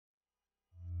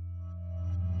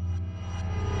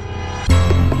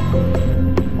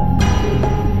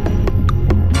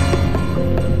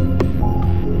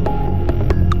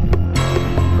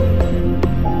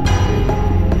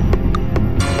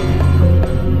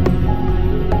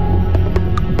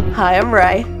Hi, I'm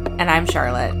Ray. And I'm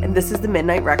Charlotte. And this is the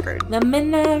Midnight Record. The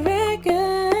Midnight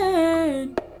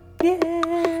Record. Yeah.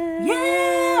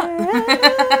 Yeah.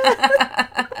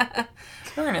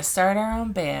 We're going to start our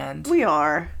own band. We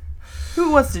are.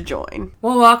 Who wants to join?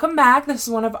 Well, welcome back. This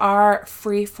is one of our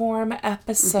freeform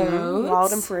episodes. Mm-hmm.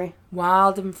 Wild and free.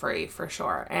 Wild and free, for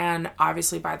sure. And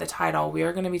obviously by the title, we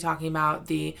are going to be talking about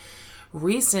the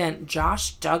recent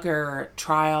Josh Duggar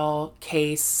trial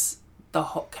case, the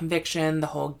whole conviction, the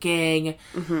whole gig.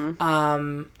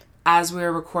 Mm-hmm. As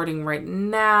we're recording right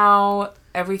now,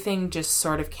 everything just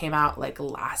sort of came out like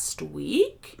last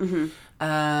week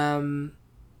about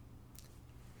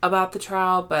the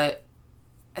trial, but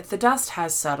the dust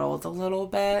has settled a little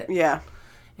bit. Yeah.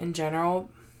 In general.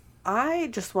 I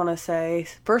just want to say,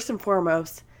 first and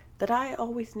foremost, that I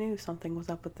always knew something was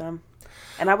up with them.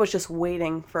 And I was just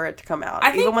waiting for it to come out.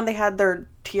 Even when they had their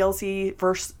TLC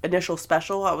first initial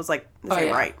special, I was like, this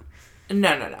ain't right.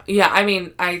 No. Yeah, I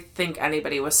mean, I think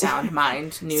anybody with sound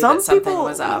mind knew that something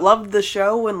was up. Some people loved the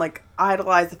show and, like,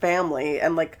 idolized the family.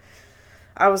 And, like,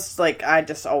 I was like, I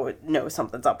just always know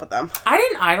something's up with them. I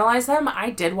didn't idolize them. I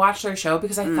did watch their show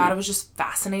because I thought it was just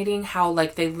fascinating how,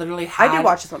 like, they literally had... I do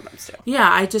watch it sometimes, too. Yeah,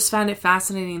 I just found it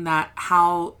fascinating that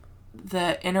how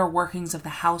the inner workings of the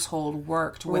household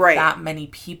worked with that many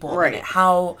people in it.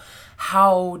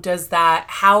 How does that...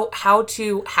 How?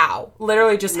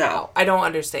 Literally just how. I don't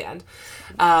understand.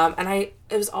 And it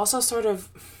was also sort of...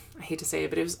 I hate to say it,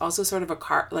 but it was also sort of a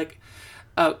car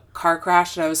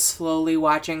crash that I was slowly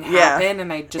watching happen,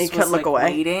 and I just was like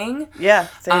waiting. Yeah,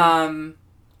 same.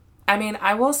 I mean,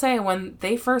 I will say when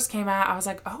they first came out, I was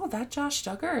like, "Oh, that Josh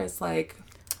Duggar is like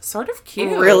sort of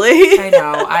cute." Really? I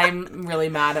know. I'm really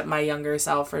mad at my younger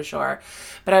self for sure,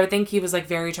 but I would think he was like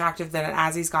very attractive. Then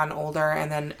as he's gotten older,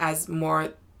 and then as more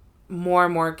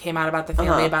and more came out about the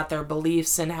family, about their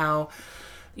beliefs and how,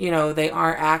 you know, they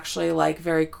aren't actually like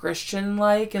very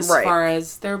Christian-like as far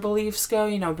as their beliefs go,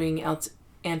 you know, being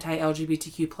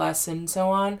anti-LGBTQ plus and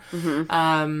so on.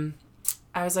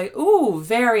 I was like, ooh,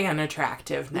 very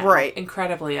unattractive now. Right.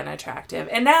 Incredibly unattractive.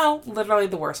 And now, literally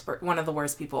one of the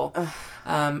worst people.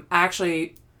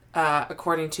 Actually,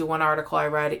 according to one article I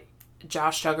read,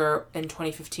 Josh Duggar in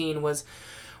 2015 was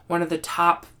one of the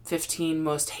top 15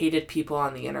 most hated people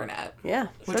on the internet. Yeah,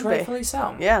 which rightfully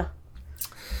so. Yeah.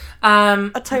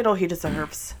 A title he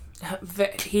deserves.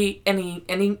 He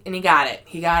got it.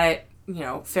 He got it, you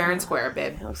know, fair and square,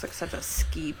 babe. He looks like such a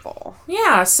ski ball.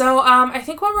 Yeah, so I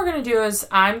think what we're going to do is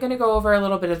I'm going to go over a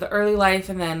little bit of the early life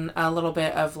and then a little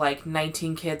bit of like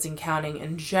 19 Kids and Counting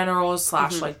in general /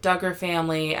 like Duggar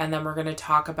family, and then we're going to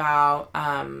talk about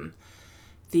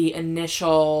the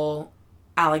initial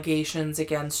allegations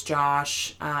against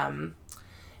Josh,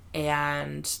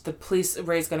 and the police.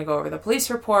 Ray's going to go over the police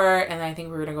report, and I think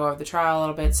we're going to go over the trial a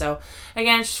little bit. So,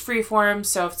 again, it's just freeform,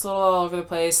 so if it's a little all over the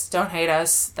place, don't hate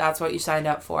us. That's what you signed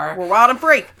up for. We're wild and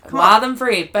free. Wild and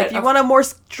free. But if you want a more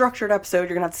structured episode, you're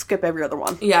going to have to skip every other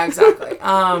one. Yeah, exactly.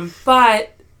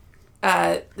 But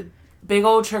the big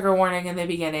old trigger warning in the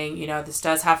beginning, you know, this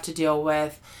does have to deal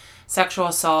with sexual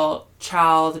assault,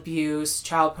 child abuse,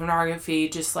 child pornography,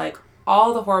 just like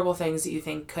all the horrible things that you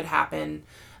think could happen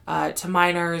to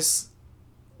minors.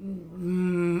 I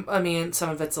mean, some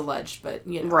of it's alleged, but,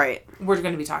 you know, we're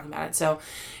going to be talking about it. So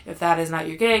if that is not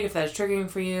your gig, if that is triggering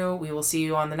for you, we will see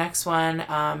you on the next one.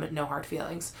 No hard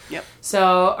feelings. Yep.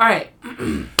 So, all right,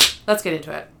 let's get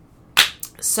into it.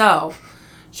 So,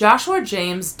 Joshua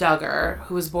James Duggar,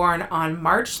 who was born on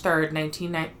March 3rd,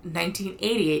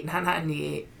 1988, not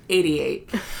 98, 88,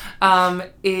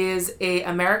 is a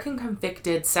American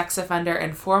convicted sex offender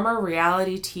and former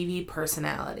reality TV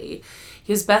personality.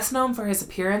 He is best known for his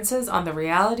appearances on the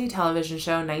reality television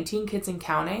show 19 Kids and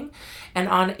Counting, and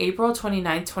on April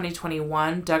 29,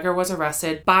 2021, Duggar was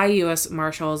arrested by U.S.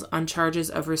 Marshals on charges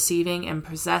of receiving and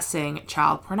possessing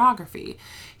child pornography.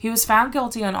 He was found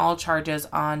guilty on all charges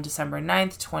on December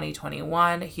 9th,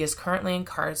 2021. He is currently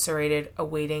incarcerated,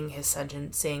 awaiting his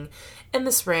sentencing in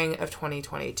the spring of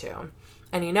 2022.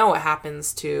 And you know what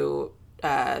happens to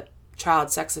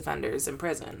child sex offenders in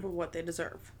prison. What they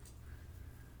deserve.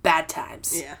 Bad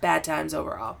times. Yeah. Bad times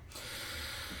overall.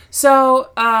 So,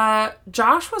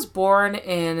 Josh was born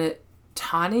in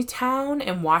Taneytown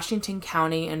in Washington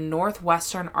County in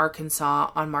northwestern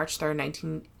Arkansas on March 3rd,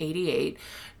 1988,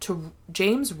 to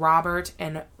James Robert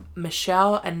and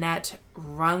Michelle Annette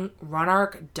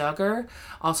Runark Duggar,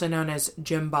 also known as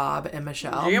Jim Bob and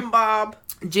Michelle. Jim Bob.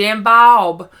 Jim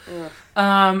Bob.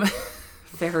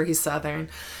 Very Southern.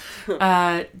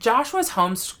 Josh was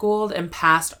homeschooled and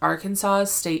passed Arkansas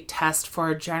state test for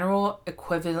a general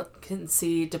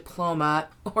equivalency diploma,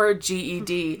 or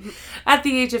GED, at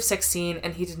the age of 16,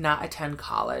 and he did not attend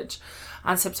college.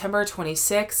 On September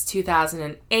 26,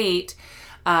 2008,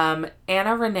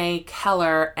 Anna Renee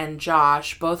Keller and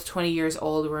Josh, both 20 years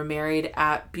old, were married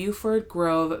at Buford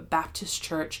Grove Baptist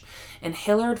Church in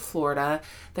Hillard, Florida.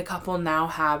 The couple now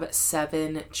have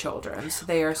 7 children. So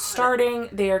they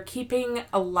are keeping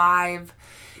alive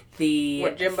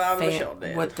what Jim Bob and Michelle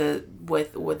did with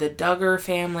the Duggar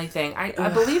family thing. I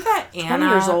believe that Anna 20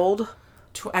 years old.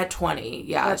 At 20,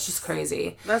 yeah, it's just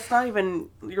crazy. That's not even,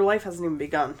 your life hasn't even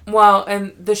begun. Well,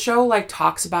 and the show, like,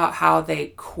 talks about how they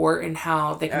court and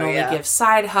how they can only give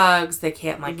side hugs. They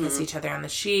can't, like, kiss each other on the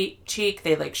cheek.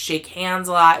 They, like, shake hands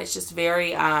a lot. It's just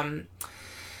very,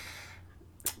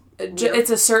 it's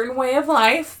a certain way of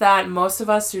life that most of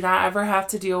us do not ever have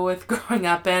to deal with growing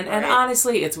up in. And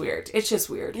honestly, it's weird. It's just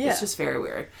weird. Yeah. It's just very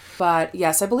weird. But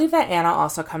yes, I believe that Anna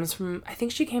also comes from, I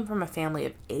think she came from a family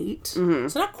of 8. Mm-hmm.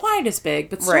 So not quite as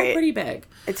big, but still pretty big.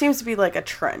 It seems to be like a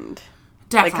trend.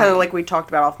 Definitely. Like kind of like we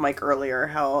talked about off mic earlier,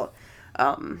 how,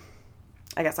 I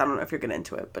guess I don't know if you're getting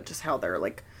into it, but just how they're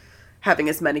like having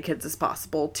as many kids as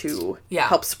possible to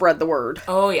help spread the word.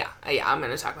 Oh, yeah. Yeah, I'm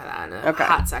going to talk about that in a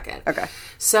hot second. Okay.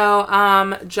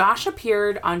 So, Josh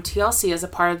appeared on TLC as a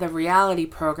part of the reality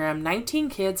program 19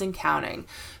 Kids and Counting.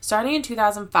 Starting in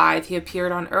 2005, he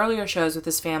appeared on earlier shows with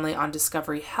his family on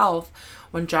Discovery Health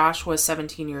when Josh was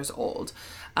 17 years old.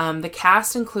 The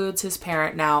cast includes his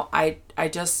parent. Now, I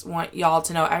just want y'all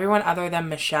to know, everyone other than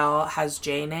Michelle has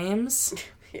J names.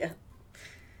 Yeah.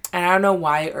 And I don't know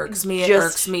why it irks me. It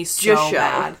irks me so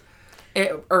bad.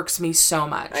 It irks me so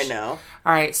much. I know.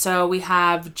 All right, so we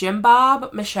have Jim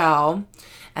Bob, Michelle,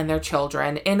 and their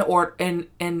children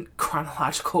in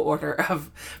chronological order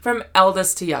of from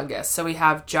eldest to youngest. So we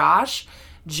have Josh,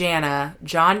 Jana,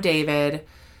 John David,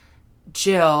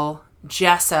 Jill,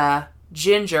 Jessa,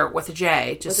 Ginger with a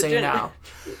J, just so you know,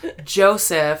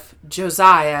 Joseph,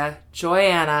 Josiah,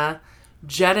 Joanna,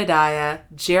 Jedediah,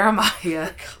 Jeremiah,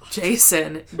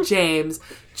 Jason, James,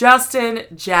 Justin,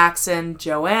 Jackson,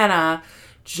 Joanna,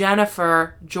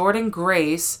 Jennifer, Jordan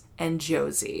Grace, and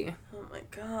Josie. Oh my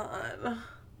god.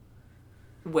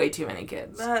 Way too many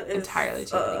kids. That is entirely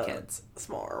too many kids.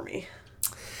 Small army.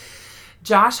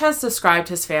 Josh has described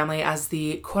his family as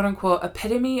the quote-unquote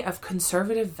epitome of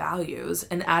conservative values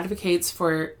and advocates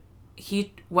for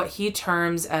what he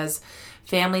terms as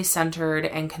family-centered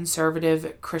and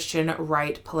conservative Christian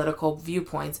right political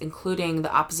viewpoints, including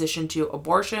the opposition to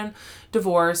abortion,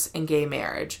 divorce, and gay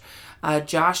marriage.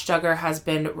 Josh Duggar has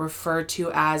been referred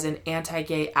to as an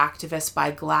anti-gay activist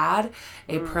by GLAAD,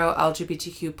 a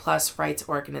pro-LGBTQ plus rights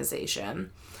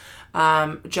organization.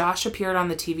 Josh appeared on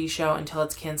the TV show until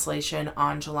its cancellation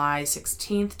on July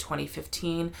 16th,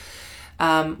 2015.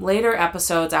 Later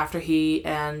episodes after he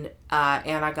and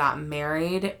Anna got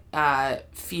married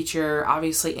feature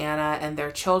obviously Anna and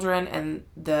their children, and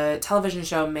the television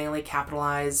show mainly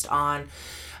capitalized on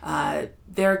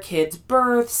their kids'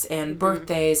 births and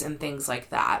birthdays and things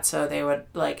like that. So they would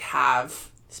like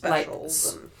have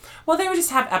specials. Well, they would just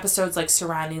have episodes like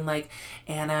surrounding like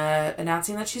Anna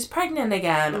announcing that she's pregnant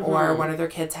again, or one of their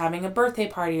kids having a birthday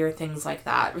party or things like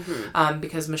that.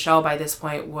 Because Michelle by this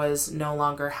point was no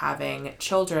longer having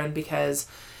children because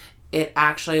it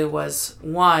actually was,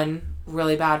 one,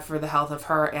 really bad for the health of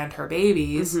her and her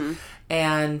babies,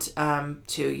 and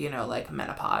two, like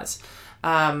menopause.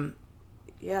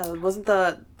 Yeah, wasn't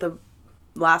the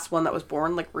last one that was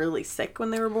born like really sick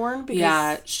when they were born?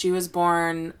 Yeah, she was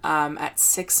born at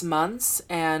 6 months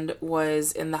and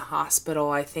was in the hospital,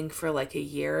 I think, for like a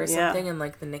year or something in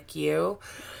like the NICU.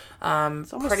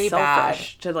 It's almost pretty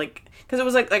selfish bad to like, because it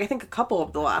was like I think a couple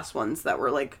of the last ones that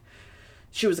were like,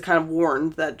 she was kind of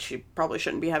warned that she probably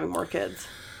shouldn't be having more kids.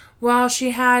 Well,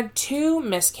 she had 2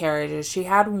 miscarriages. She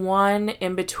had one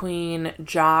in between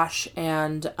Josh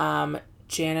and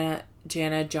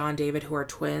Jana, John David, who are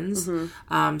twins.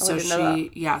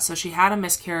 So she had a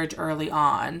miscarriage early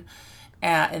on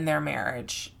in their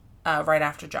marriage, right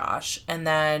after Josh. And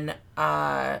then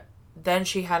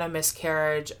she had a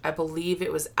miscarriage, I believe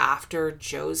it was after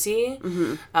Josie,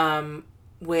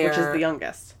 which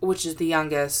is the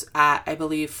youngest at, I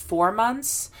believe, 4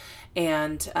 months.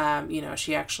 And,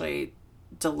 she actually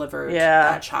delivered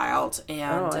that child. And,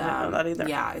 I didn't know that either.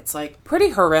 Yeah, it's like pretty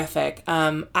horrific.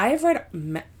 I've read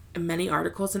many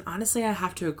articles, and honestly I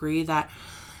have to agree that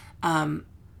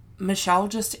Michelle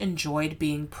just enjoyed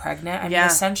being pregnant. I mean,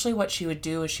 essentially what she would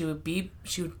do is she would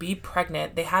be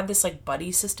pregnant. They had this like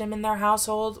buddy system in their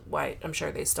household, I'm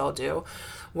sure they still do,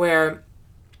 where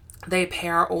They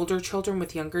pair older children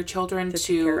with younger children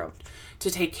to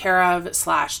take care of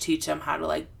 / teach them how to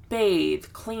like bathe,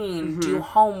 clean, do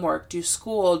homework, do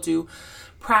school, do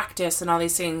practice and all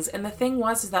these things. And the thing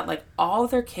is that like all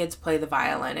of their kids play the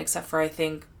violin except for I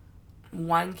think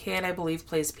one kid I believe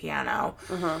plays piano.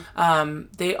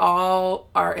 They all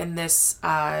are in this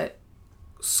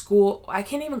school. I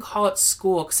can't even call it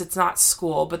school because it's not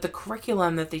school, but the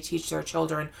curriculum that they teach their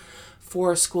children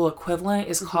for a school equivalent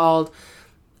is called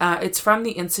it's from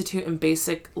the Institute in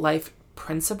Basic Life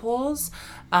Principles,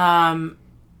 and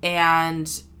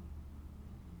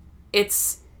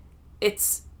it's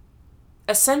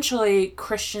essentially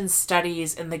Christian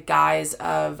studies in the guise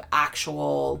of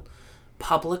actual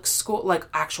public school, like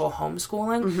actual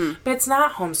homeschooling. But it's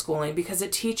not homeschooling because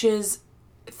it teaches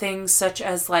things such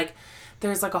as like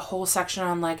there's like a whole section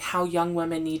on like how young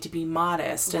women need to be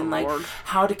modest and like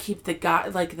how to keep the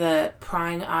the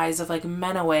prying eyes of like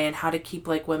men away and how to keep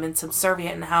like women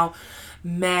subservient and how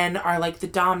men are like the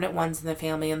dominant ones in the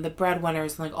family and the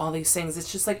breadwinners and like all these things.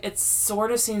 It's just like it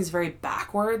sort of seems very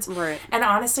backwards. Right. And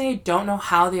honestly, I don't know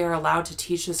how they are allowed to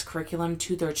teach this curriculum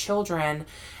to their children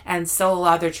and still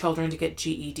allow their children to get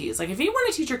GEDs. Like if you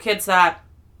want to teach your kids that,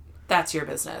 that's your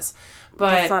business.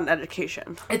 But it's not an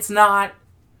education. It's not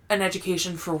an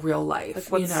education for real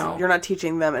life, like you're not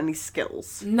teaching them any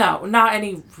skills. No, not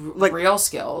any like, real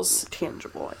skills.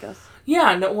 Tangible, I guess.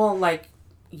 Yeah, no, well, like,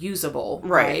 usable,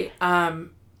 right?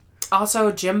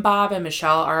 Also, Jim Bob and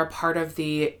Michelle are a part of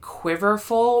the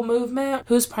Quiverful movement,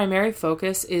 whose primary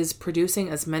focus is producing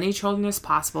as many children as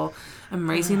possible and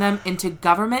raising them into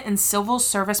government and civil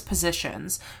service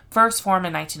positions, first formed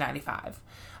in 1995.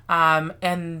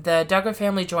 And the Duggar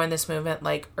family joined this movement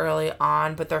like early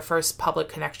on, but their first public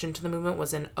connection to the movement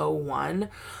was in 2001,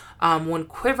 when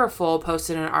Quiverful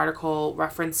posted an article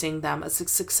referencing them as a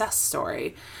success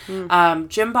story.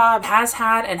 Jim Bob has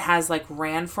had and has like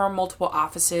ran for multiple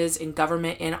offices in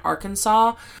government in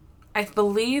Arkansas. I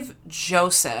believe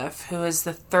Joseph, who is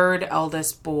the third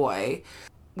eldest boy,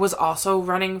 was also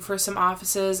running for some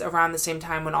offices around the same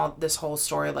time when all this whole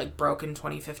story like broke in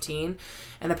 2015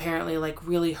 and apparently like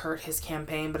really hurt his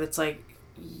campaign. But it's like,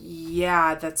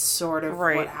 yeah, that's sort of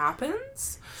what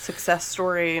happens. Success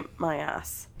story, my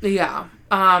ass. Yeah.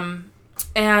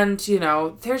 And you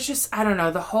know, there's just, I don't know,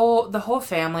 the whole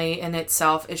family in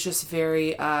itself is just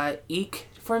very eek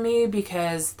for me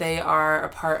because they are a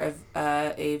part of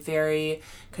a very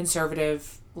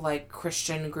conservative like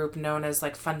Christian group known as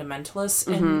like fundamentalists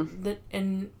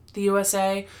in the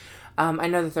USA. I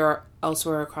know that there are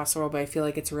elsewhere across the world, but I feel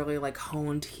like it's really like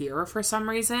honed here for some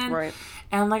reason. Right.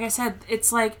 And like I said,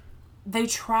 it's like they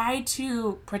try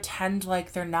to pretend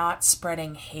like they're not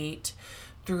spreading hate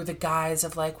through the guise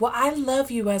of like, well, I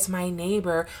love you as my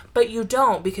neighbor, but you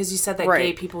don't because you said that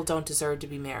gay people don't deserve to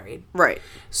be married. Right.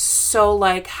 So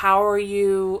like, how are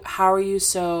you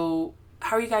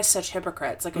guys such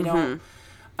hypocrites? Like I don't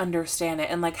understand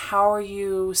it. And like, how are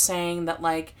you saying that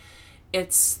like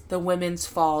it's the women's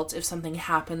fault if something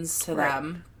happens to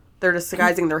them? They're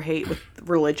disguising their hate with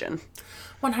religion.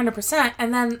 100%.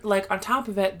 And then like on top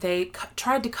of it, they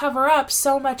tried to cover up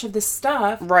so much of this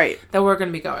stuff that we're going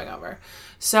to be going over.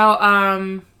 So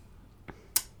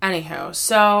anywho,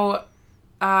 so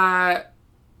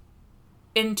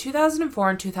in 2004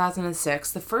 and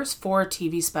 2006, the first 4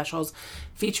 TV specials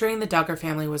featuring the Duggar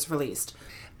family was released.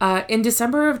 In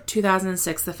December of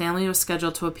 2006, the family was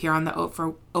scheduled to appear on the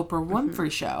Oprah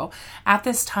Winfrey Show. At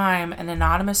this time, an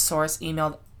anonymous source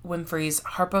emailed Winfrey's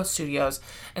Harpo Studios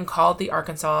and called the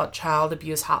Arkansas Child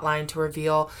Abuse Hotline to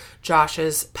reveal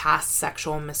Josh's past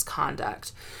sexual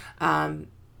misconduct.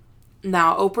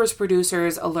 Now, Oprah's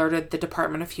producers alerted the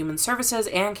Department of Human Services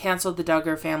and canceled the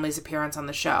Duggar family's appearance on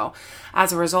the show.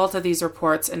 As a result of these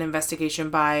reports, an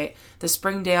investigation by the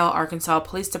Springdale, Arkansas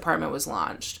Police Department was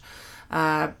launched.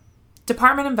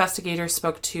 Department investigators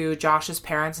spoke to Josh's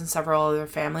parents and several other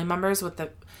family members with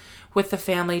the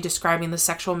family describing the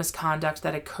sexual misconduct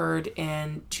that occurred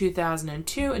in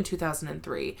 2002 and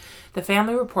 2003. The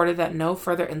family reported that no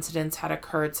further incidents had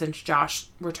occurred since Josh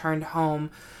returned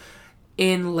home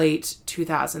in late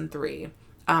 2003.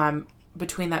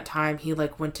 Between that time, he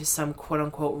like went to some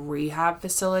quote-unquote rehab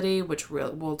facility, which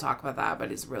we'll talk about that, but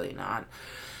he's really not.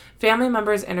 Family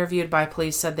members interviewed by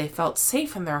police said they felt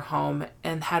safe in their home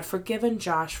and had forgiven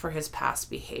Josh for his past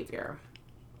behavior.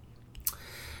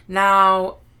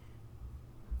 Now,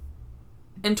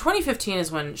 in 2015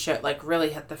 is when shit like really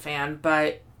hit the fan,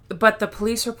 but the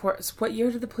police reports, what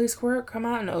year did the police report come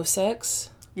out? In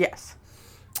 2006? Yes.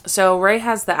 So Ray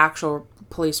has the actual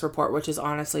police report, which is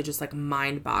honestly just like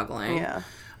mind-boggling. Yeah.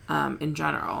 In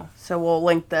general. So we'll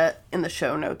link that in the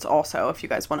show notes also if you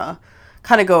guys want to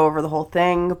kind of go over the whole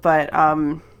thing, but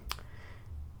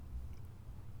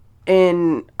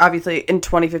in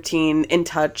 2015, In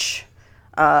Touch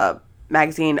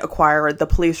magazine acquired the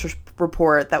police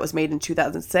report that was made in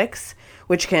 2006,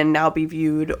 which can now be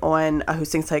viewed on a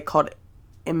hosting site called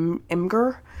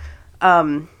Imgur.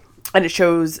 And it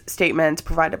shows statements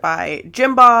provided by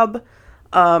Jim Bob.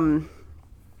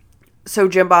 So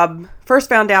Jim Bob first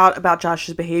found out about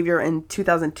Josh's behavior in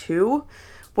 2002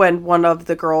 when one of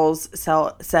the girls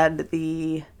said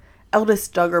the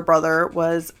eldest Duggar brother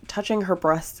was touching her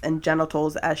breasts and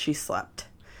genitals as she slept.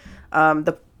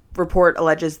 The report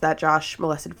alleges that Josh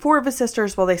molested 4 of his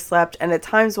sisters while they slept and at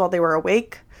times while they were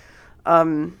awake.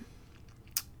 And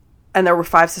there were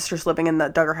 5 sisters living in the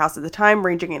Duggar house at the time,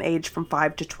 ranging in age from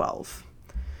 5 to 12.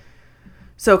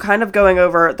 So kind of going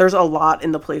over, there's a lot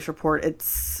in the police report. I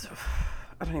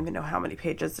don't even know how many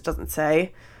pages, it doesn't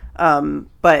say.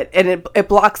 But it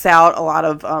blocks out a lot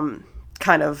of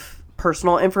kind of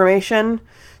personal information.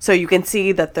 So you can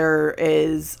see that there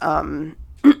is, you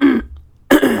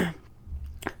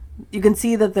can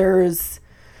see that there's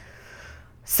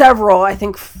several, I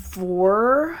think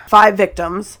 5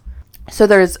 victims. So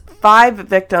there's 5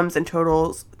 victims in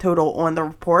total on the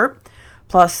report,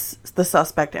 plus the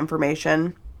suspect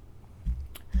information.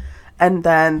 And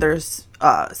then there's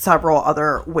several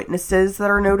other witnesses that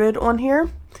are noted on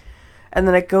here. And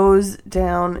then it goes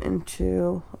down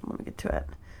into, let me get to it.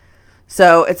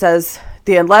 So it says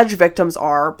the alleged victims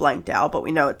are blanked out, but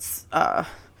we know it's 5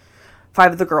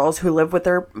 of the girls who live with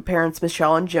their parents,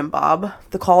 Michelle and Jim Bob.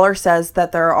 The caller says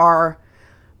that there are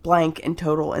blank in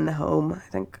total in the home. I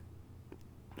think,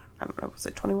 I don't know, was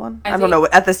it 21? I don't know.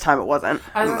 At this time it wasn't.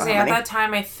 I was going to say, at that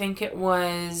time I think it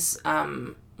was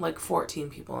like 14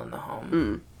 people in the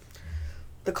home.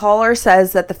 The caller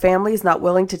says that the family is not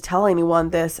willing to tell anyone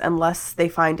this unless they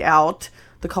find out.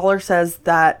 The caller says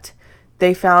that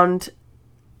they found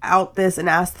out this and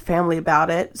asked the family about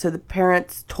it. So the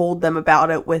parents told them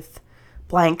about it with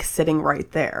blank sitting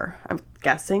right there. I'm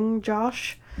guessing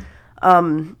Josh.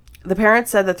 The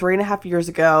parents said that 3.5 years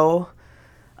ago,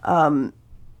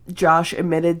 Josh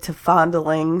admitted to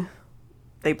fondling,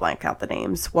 they blank out the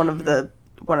names, one of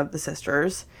the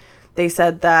sisters. They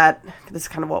said that, this is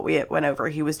kind of what we went over,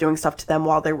 he was doing stuff to them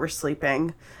while they were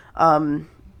sleeping. And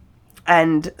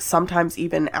sometimes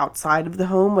even outside of the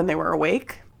home when they were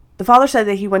awake. The father said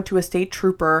that he went to a state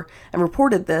trooper and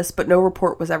reported this, but no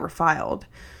report was ever filed.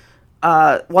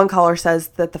 One caller says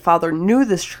that the father knew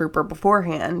this trooper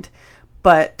beforehand,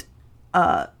 but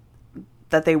that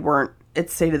they weren't, it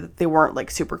stated that they weren't like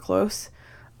super close,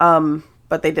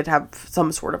 but they did have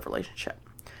some sort of relationship.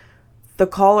 The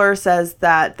caller says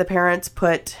that the parents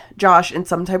put Josh in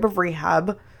some type of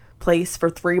rehab place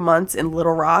for 3 months in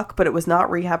Little Rock, but it was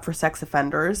not rehab for sex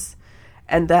offenders.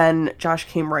 And then Josh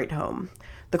came right home.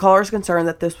 The caller is concerned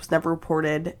that this was never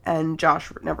reported and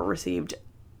Josh never received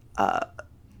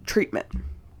treatment.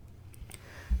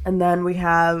 And then we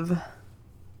have...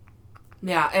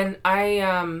 Yeah, and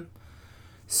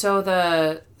so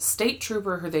the state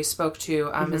trooper who they spoke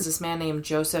to is this man named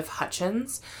Joseph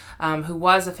Hutchins, who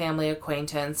was a family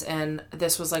acquaintance, and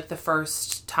this was like the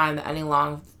first time that any law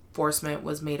enforcement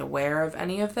was made aware of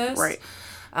any of this. Right.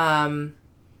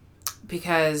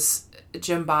 Because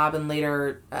Jim Bob in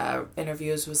later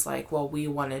interviews was like, well, we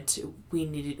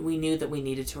knew that we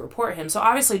needed to report him. So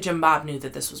obviously Jim Bob knew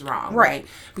that this was wrong, right?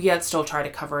 But yet still tried to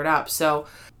cover it up. So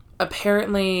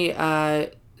apparently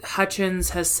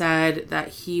Hutchins has said that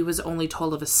he was only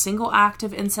told of a single act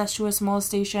of incestuous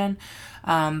molestation.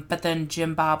 But then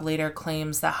Jim Bob later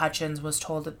claims that Hutchins was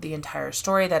told the entire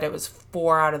story, that it was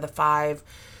 4 out of the 5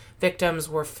 victims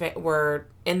were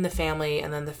in the family,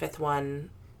 and then the 5th one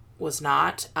was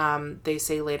not. They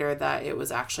say later that it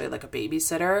was actually like a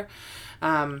babysitter.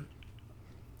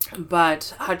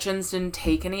 But Hutchins didn't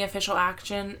take any official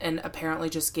action and apparently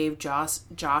just gave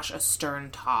Josh a stern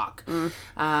talk.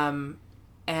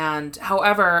 And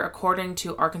however, according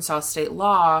to Arkansas state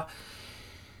law,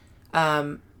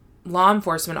 law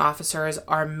enforcement officers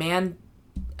are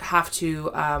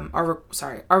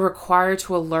required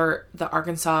to alert the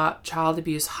Arkansas Child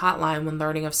Abuse Hotline when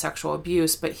learning of sexual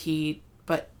abuse, but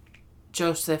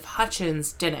Joseph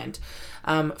Hutchins didn't.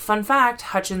 Fun fact,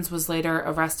 Hutchins was later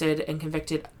arrested and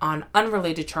convicted on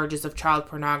unrelated charges of child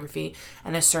pornography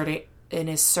and is serving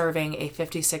a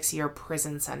 56-year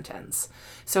prison sentence.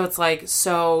 So it's like,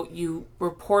 so you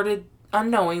reported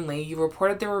unknowingly, you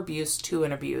reported their abuse to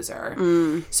an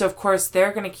abuser. So of course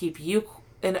they're going to keep you,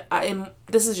 and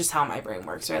this is just how my brain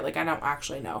works, right? Like I don't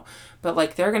actually know, but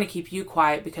like they're going to keep you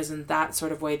quiet because in that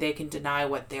sort of way they can deny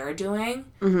what they're doing,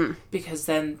 because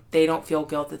then they don't feel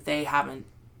guilt that they haven't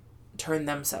turn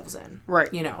themselves in.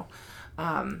 Right. You know?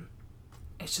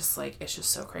 It's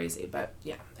just so crazy. But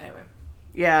yeah, anyway.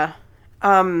 Yeah.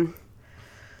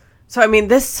 So I mean,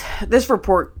 this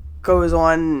report goes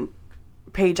on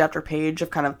page after page of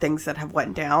kind of things that have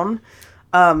went down.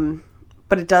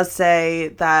 But it does say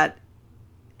that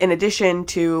in addition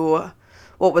to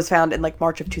what was found in like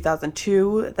March of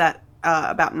 2002, that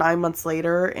about 9 months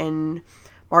later in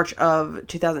March of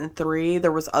 2003,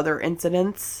 there was other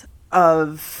incidents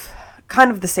of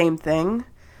kind of the same thing.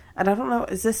 And I don't know,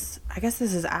 I guess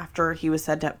this is after he was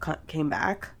said to have came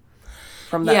back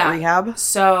from that rehab.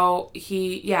 So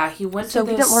he went to this. So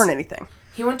he didn't learn anything.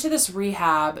 He went to this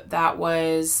rehab that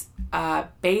was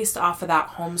based off of that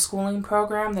homeschooling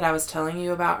program that I was telling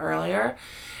you about earlier.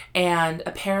 And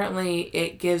apparently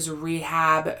it gives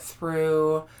rehab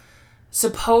through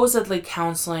supposedly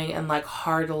counseling and like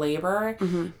hard labor.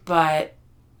 Mm-hmm. But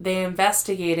they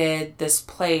investigated this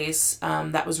place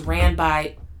that was ran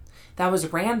by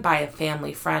a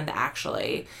family friend,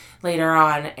 actually, later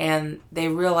on. And they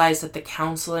realized that the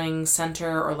counseling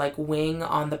center or like wing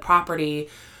on the property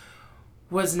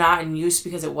was not in use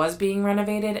because it was being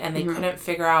renovated, and they couldn't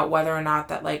figure out whether or not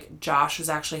that like Josh was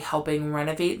actually helping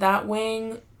renovate that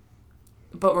wing.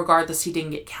 But regardless, he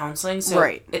didn't get counseling, so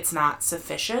it's not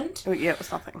sufficient. Yeah, it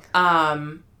was nothing.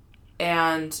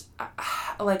 And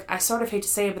like, I sort of hate to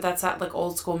say it, but that's that like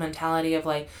old school mentality of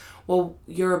like, well,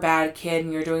 you're a bad kid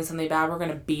and you're doing something bad, we're going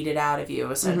to beat it out of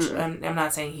you, essentially. Mm-hmm. I'm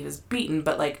not saying he was beaten,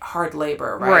 but like hard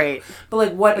labor, right? Right. But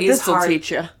like, what is hard? This will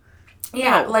teach you.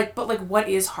 Yeah, but what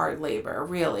is hard labor,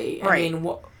 really? Right. I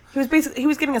mean, he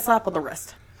was getting a slap on the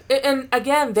wrist. And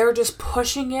again, they're just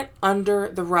pushing it under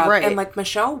the rug. Right. And like,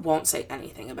 Michelle won't say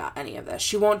anything about any of this.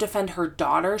 She won't defend her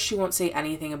daughter. She won't say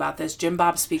anything about this. Jim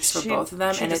Bob speaks for both of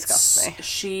them, and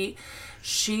disgusts me.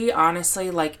 She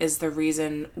honestly like is the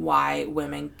reason why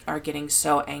women are getting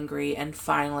so angry and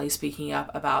finally speaking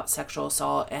up about sexual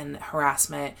assault and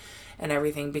harassment and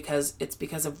everything, because it's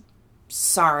because of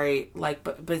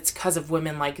but it's because of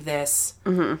women like this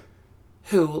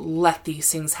who let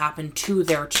these things happen to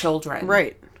their children.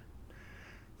 Right.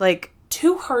 Like,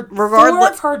 to her, four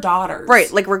of her daughters.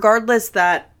 Right. Like, regardless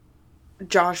that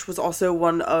Josh was also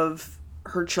one of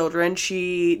her children,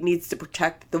 she needs to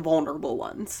protect the vulnerable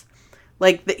ones.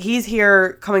 Like, he's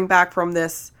here coming back from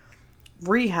this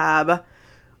rehab,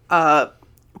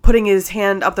 putting his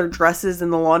hand up their dresses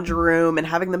in the laundry room and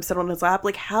having them sit on his lap.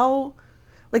 Like, how...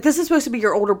 Like, this is supposed to be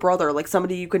your older brother, like,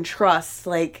 somebody you can trust,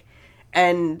 like,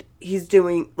 and he's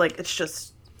doing, like,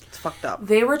 it's fucked up.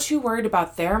 They were too worried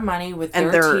about their money with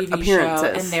their TV show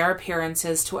and their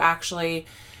appearances to actually...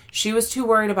 She was too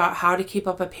worried about how to keep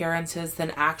up appearances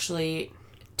than actually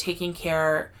taking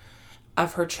care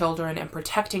of her children and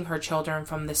protecting her children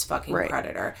from this fucking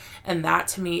predator. And that,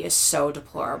 to me, is so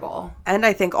deplorable. And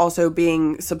I think also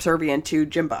being subservient to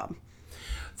Jim Bob.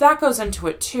 That goes into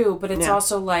it, too, but it's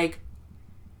also, like...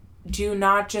 Do you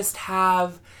not just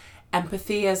have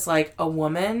empathy as, like, a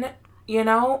woman, you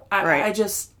know? I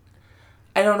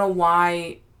don't know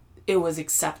why it was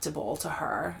acceptable to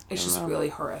her. It's just really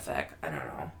horrific. I don't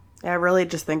know. Yeah, I really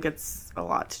just think it's a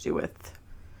lot to do with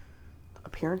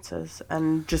appearances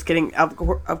and just getting, of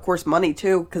course, money,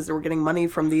 too, because they were getting money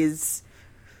from these,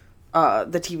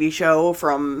 the TV show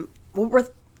from,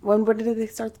 when did they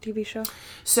start the TV show?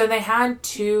 So they had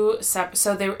two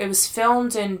it was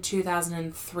filmed in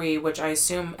 2003, which I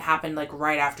assume happened like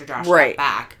right after Josh got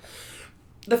back.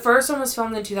 The first one was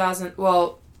filmed in 2000.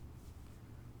 Well,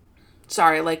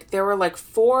 sorry, like there were like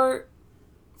four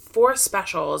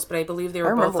specials, but I believe they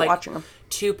were both like watching them.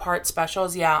 2-part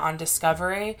specials, on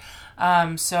Discovery.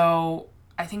 So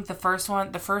I think the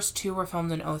first two were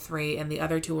filmed in 2003, and the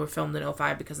other two were filmed in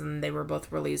 2005 because then they were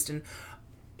both released in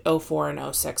 2004 and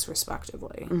 2006,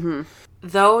 respectively. Mm-hmm.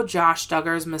 Though Josh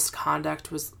Duggar's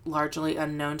misconduct was largely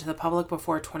unknown to the public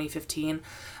before 2015,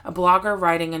 a blogger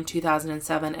writing in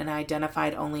 2007 and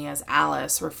identified only as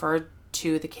Alice referred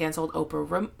to the canceled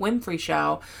Oprah Winfrey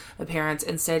Show appearance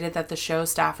and stated that the show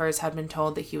staffers had been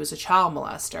told that he was a child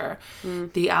molester.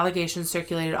 The allegation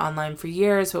circulated online for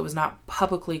years, but was not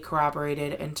publicly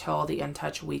corroborated until the In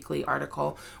Touch Weekly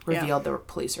article revealed the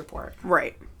police report.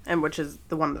 Right. And which is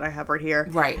the one that I have right here.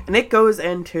 Right. And it goes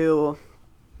into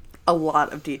a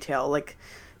lot of detail, like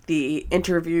the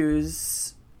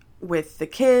interviews with the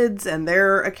kids and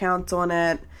their accounts on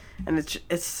it. And it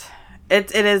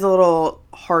is a little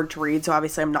hard to read, so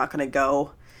obviously I'm not going to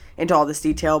go into all this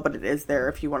detail, but it is there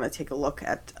if you want to take a look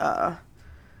at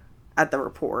the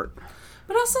report.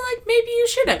 But also, like, maybe you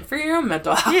shouldn't for your own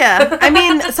mental health. Yeah. I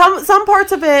mean, some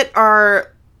parts of it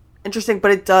are interesting,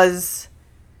 but it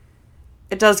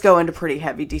it does go into pretty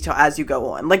heavy detail as you go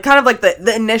on. Like, kind of like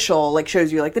the initial, like,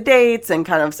 shows you, like, the dates and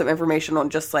kind of some information on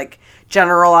just, like,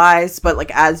 generalized. But,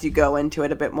 like, as you go into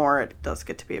it a bit more, it does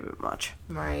get to be a bit much.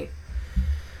 Right.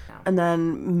 Yeah. And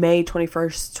then May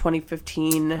 21st,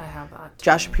 2015, I have that too.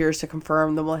 Josh appears to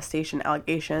confirm the molestation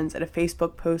allegations in a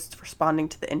Facebook post responding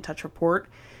to the In Touch report.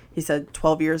 He said,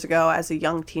 12 years ago, as a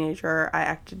young teenager, I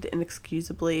acted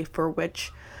inexcusably, for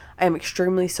which I am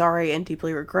extremely sorry and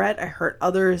deeply regret. I hurt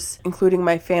others, including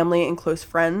my family and close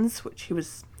friends, which he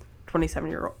was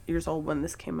 27 years old when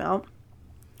this came out.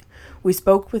 We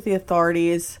spoke with the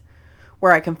authorities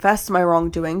where I confessed my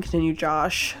wrongdoing, continued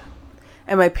Josh,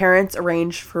 and my parents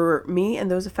arranged for me and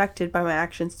those affected by my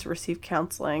actions to receive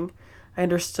counseling. I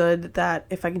understood that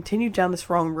if I continued down this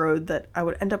wrong road, that I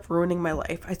would end up ruining my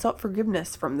life. I sought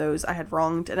forgiveness from those I had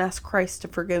wronged and asked Christ to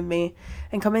forgive me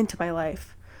and come into my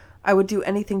life. I would do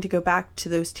anything to go back to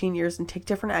those teen years and take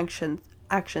different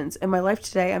actions. In my life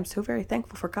today, I'm so very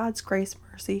thankful for God's grace,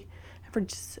 mercy, and for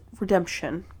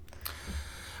redemption.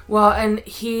 Well, and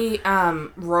he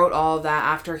wrote all of that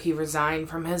after he resigned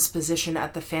from his position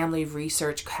at the Family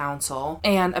Research Council.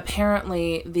 And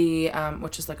apparently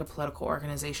which is like a political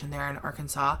organization there in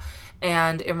Arkansas.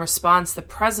 And in response, the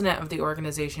president of the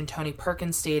organization, Tony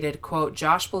Perkins, stated, quote,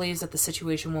 Josh believes that the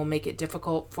situation will make it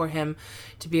difficult for him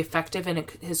to be effective in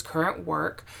his current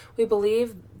work. We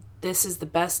believe this is the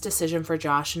best decision for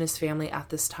Josh and his family at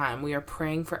this time. We are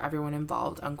praying for everyone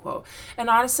involved, unquote. And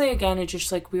honestly, again, it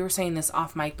just, like, we were saying this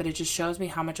off mic, but it just shows me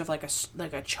how much of, like a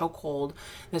chokehold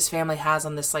this family has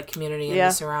on this, like, community and the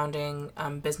surrounding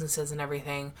businesses and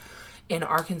everything in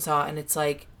Arkansas. And it's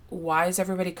like, why is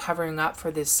everybody covering up for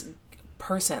this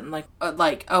person?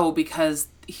 Because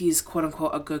he's, quote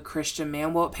unquote, a good Christian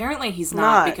man. Well, apparently he's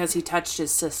not because he touched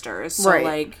his sisters. So,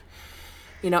 like,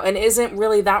 you know, and isn't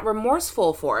really that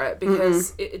remorseful for it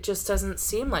because it just doesn't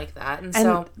seem like that. And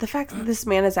so the fact that this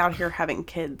man is out here having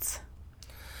kids.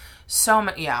 So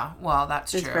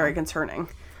that's true. It's very concerning.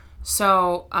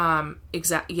 So,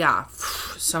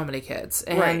 so many kids.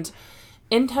 And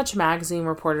In Touch magazine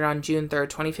reported on June 3rd,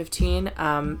 2015,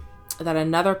 that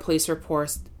another police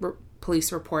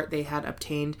report they had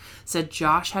obtained said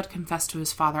Josh had confessed to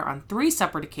his father on 3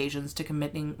 separate occasions to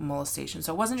committing molestation.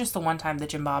 So it wasn't just the one time that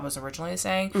Jim Bob was originally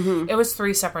saying. It was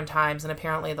 3 separate times, and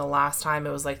apparently the last time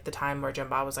it was like the time where Jim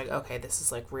Bob was like, okay, this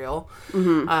is like real.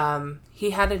 He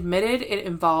had admitted it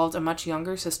involved a much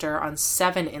younger sister on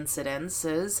 7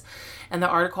 incidences, and the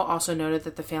article also noted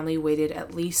that the family waited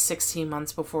at least 16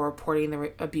 months before reporting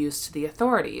the abuse to the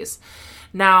authorities.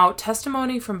 Now,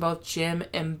 testimony from both Jim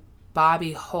and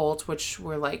Bobby Holt, which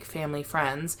were like family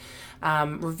friends,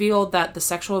 revealed that the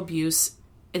sexual abuse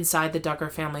inside the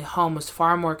Duggar family home was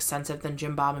far more extensive than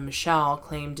Jim Bob and Michelle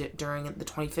claimed during the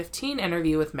 2015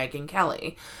 interview with Megyn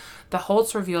Kelly. The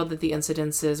Holts revealed that the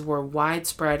incidences were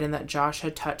widespread and that Josh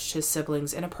had touched his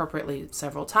siblings inappropriately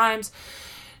several times.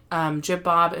 Jim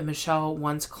Bob and Michelle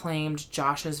once claimed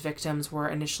Josh's victims were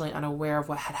initially unaware of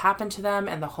what had happened to them,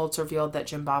 and the Holts revealed that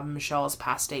Jim Bob and Michelle's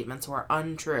past statements were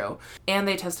untrue. And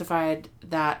they testified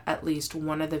that at least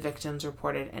one of the victims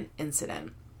reported an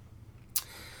incident.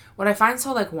 What I find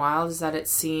so, like, wild is that it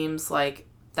seems like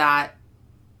that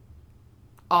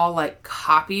all, like,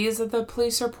 copies of the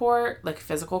police report, like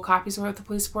physical copies of the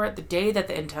police report, the day that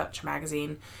the In Touch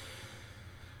magazine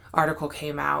article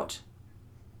came out,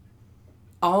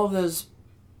 all of those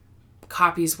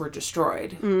copies were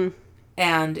destroyed.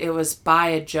 And it was by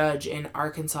a judge in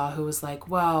Arkansas who was like,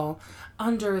 well,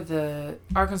 under the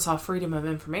Arkansas Freedom of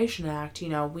Information Act, you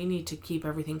know, we need to keep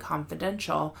everything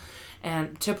confidential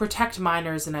and to protect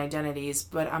minors and identities.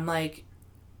 But I'm like,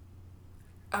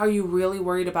 are you really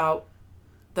worried about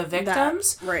the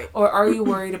victims? Or are you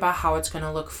worried about how it's going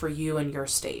to look for you and your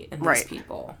state and these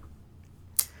people?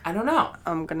 I don't know.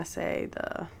 I'm going to say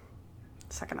the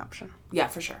second option. Yeah,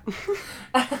 for sure.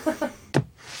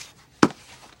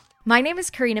 My name is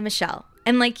Karina Michelle,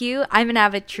 and like you, I'm an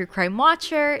avid true crime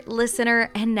watcher, listener,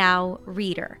 and now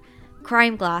reader.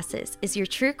 Crime Glasses is your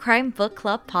true crime book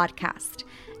club podcast.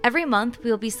 Every month, we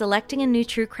will be selecting a new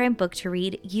true crime book to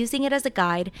read, using it as a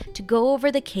guide to go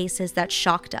over the cases that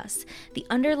shocked us, the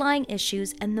underlying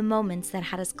issues, and the moments that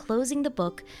had us closing the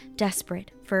book,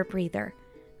 desperate for a breather.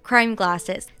 Crime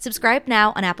Glasses. Subscribe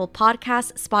now on Apple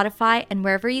Podcasts, Spotify, and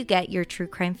wherever you get your true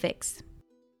crime fix.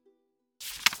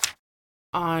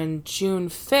 On June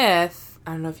 5th,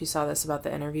 I don't know if you saw this about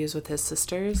the interviews with his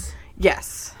sisters.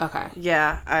 Yes. Okay.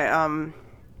 Yeah,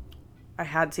 I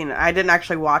had seen it. I didn't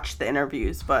actually watch the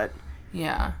interviews, but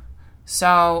yeah.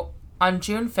 So on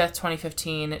June 5th,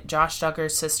 2015, Josh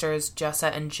Duggar's sisters,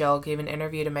 Jessa and Jill, gave an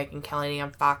interview to Megyn Kelly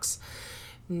on Fox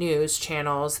news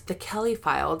channels The Kelly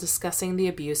File, discussing the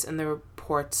abuse in the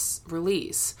report's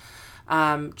release.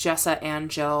 Jessa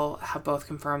and Jill have both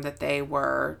confirmed that they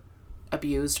were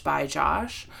abused by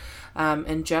Josh.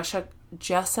 And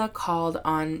Jessa called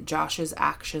on Josh's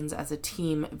actions as a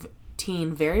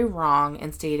teen very wrong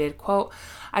and stated, quote,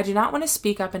 "I do not want to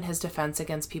speak up in his defense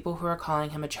against people who are calling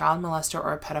him a child molester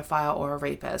or a pedophile or a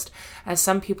rapist, as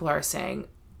some people are saying."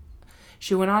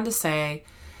 She went on to say,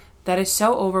 "That is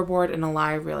so overboard and a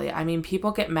lie, really. I mean,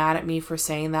 people get mad at me for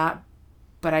saying that,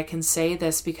 but I can say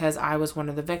this because I was one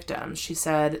of the victims." She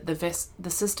said,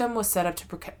 the system was set up to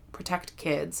protect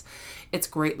kids. It's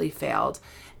greatly failed.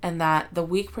 And that the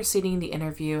week preceding the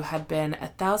interview had been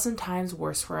 1,000 times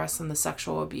worse for us than the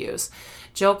sexual abuse.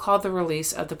 Jill called the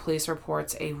release of the police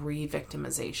reports a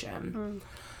re-victimization.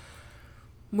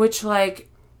 Which, like,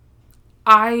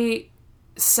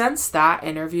 since that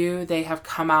interview, they have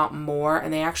come out more,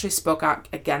 and they actually spoke out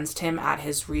against him at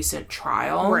his recent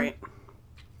trial. Right.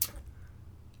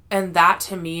 And that,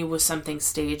 to me, was something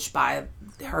staged by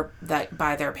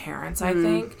by their parents, I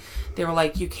think. They were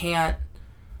like, you can't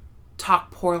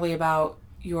talk poorly about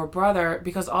your brother,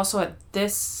 because also at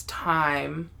this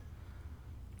time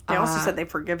they also said they've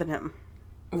forgiven him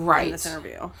in this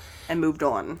interview and moved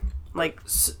on. Like,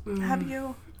 have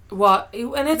you? Well,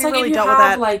 and it's like, really if you dealt have with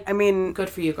that? like, I mean, good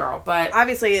for you, girl, but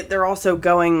obviously they're also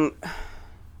going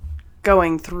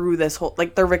through this whole,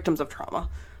 like, they're victims of trauma.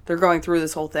 They're going through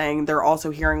this whole thing. They're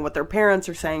also hearing what their parents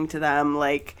are saying to them.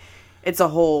 Like, it's a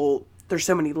whole, there's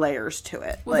so many layers to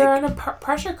it. Well, like, they're in a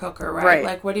pressure cooker, right?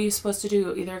 Like, what are you supposed to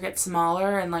do? Either get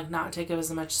smaller and, like, not take up as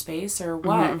much space, or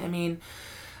what? I mean,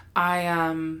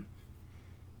 and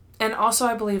also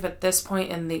I believe at this point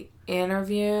in the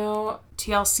interview,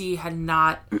 TLC had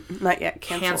not yet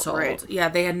canceled. Right. Yeah,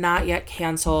 they had not yet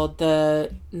canceled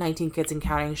the 19 Kids and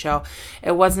Counting show.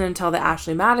 It wasn't until the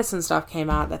Ashley Madison stuff came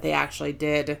out that they actually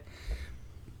did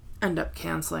end up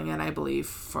canceling it, I believe,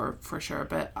 for sure.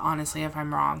 But honestly, if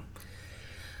I'm wrong,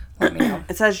 let me know.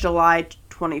 It says July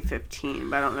 2015,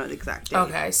 but I don't know the exact date.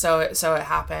 Okay, so it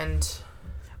happened.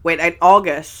 Wait, in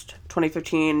August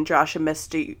 2015, Josh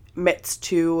admits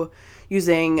to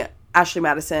using Ashley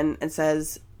Madison and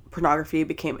says pornography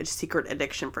became a secret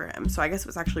addiction for him. So I guess it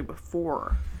was actually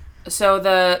before. So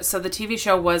the TV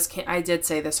show was, I did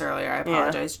say this earlier, I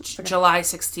apologize. Yeah. July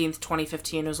 16th,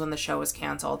 2015 was when the show was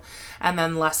canceled. And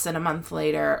then less than a month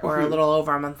later, or a little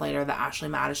over a month later, the Ashley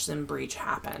Madison breach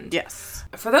happened. Yes.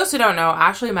 For those who don't know,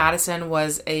 Ashley Madison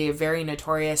was a very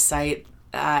notorious site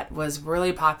that was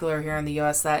really popular here in the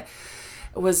U.S. that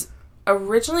was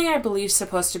originally, I believe,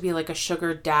 supposed to be like a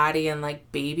sugar daddy and like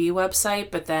baby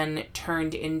website, but then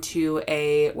turned into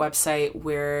a website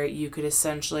where you could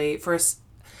essentially, for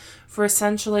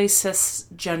essentially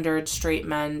cisgendered straight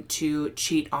men to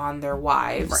cheat on their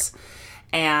wives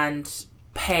and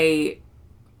pay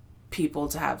people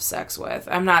to have sex with.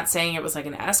 I'm not saying it was like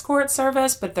an escort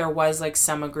service, but there was like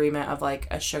some agreement of like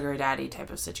a sugar daddy type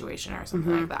of situation or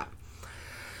something like that.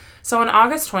 So on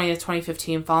August 20th,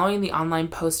 2015, following the online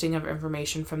posting of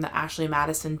information from the Ashley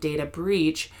Madison data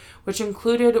breach, which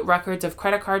included records of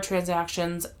credit card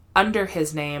transactions under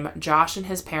his name, Josh and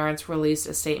his parents released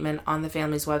a statement on the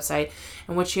family's website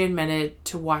in which he admitted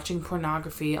to watching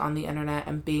pornography on the internet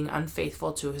and being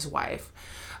unfaithful to his wife.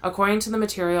 According to the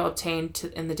material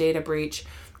obtained in the data breach,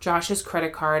 Josh's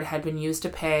credit card had been used to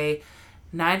pay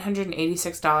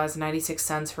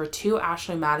 $986.96 for 2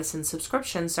 Ashley Madison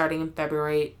subscriptions starting in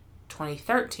February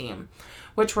 2013,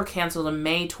 which were canceled in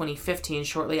May 2015,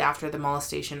 shortly after the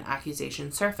molestation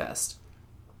accusation surfaced.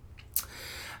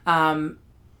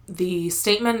 The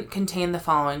statement contained the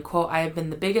following, quote, "I have been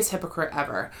the biggest hypocrite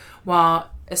ever. While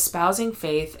espousing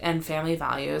faith and family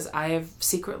values, I have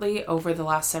secretly, over the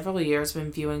last several years,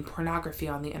 been viewing pornography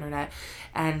on the internet,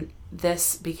 and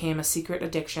this became a secret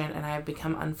addiction, and I have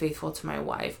become unfaithful to my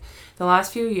wife. The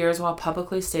last few years, while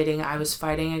publicly stating I was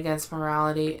fighting against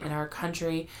morality in our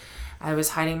country, I was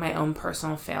hiding my own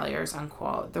personal failures,"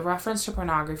 unquote. The reference to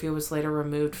pornography was later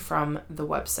removed from the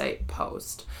website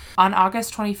post. On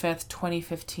August 25th,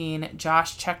 2015,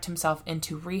 Josh checked himself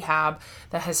into rehab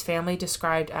that his family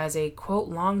described as a, quote,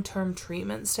 long-term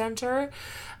treatment center.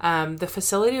 The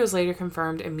facility was later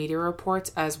confirmed in media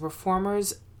reports as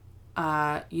Reformers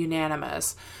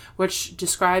Unanimous, which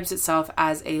describes itself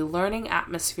as a learning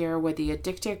atmosphere where the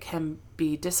addicted can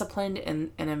be disciplined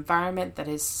in an environment that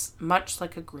is much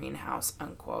like a greenhouse,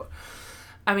 unquote.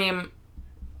 I mean,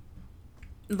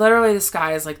 literally this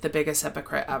guy is like the biggest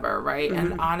hypocrite ever, right?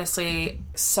 And honestly,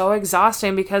 so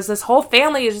exhausting because this whole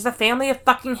family is just a family of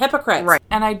fucking hypocrites. Right.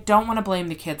 And I don't want to blame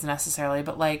the kids necessarily,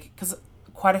 but like, because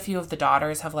quite a few of the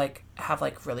daughters have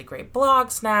really great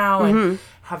blogs now and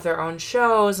have their own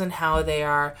shows, and how they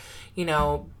are, you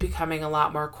know, becoming a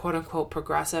lot more quote unquote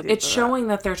progressive. It's showing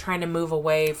that they're trying to move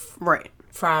away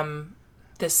from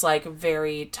this like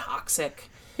very toxic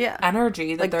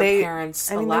energy that their parents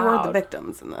allowed. They were the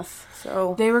victims in this.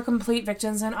 So they were complete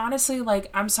victims, and honestly, like,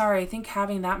 I'm sorry, I think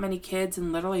having that many kids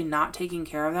and literally not taking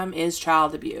care of them is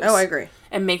child abuse. Oh, I agree.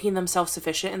 And making them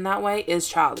self-sufficient in that way is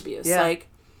child abuse. Yeah. Like,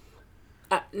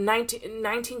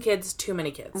 19 kids, too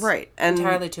many kids. Right. And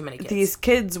entirely too many kids. These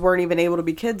kids weren't even able to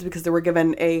be kids because they were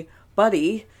given a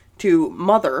buddy to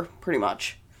mother, pretty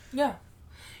much. Yeah.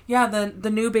 Yeah, the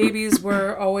new babies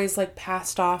were always, like,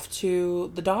 passed off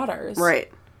to the daughters. Right.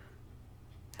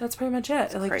 That's pretty much it.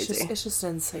 It's like, crazy. It's just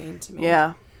insane to me.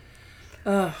 Yeah.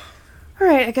 Ugh. All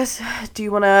right, I guess, do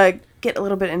you want to get a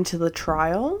little bit into the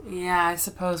trial? Yeah, I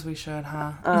suppose we should,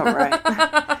 huh? All right.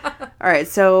 All right,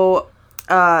 so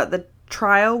the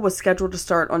trial was scheduled to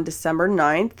start on December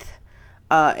 9th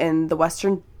in the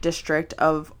Western District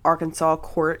of Arkansas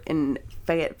Court in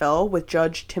Fayetteville, with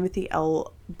Judge Timothy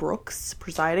L. Brooks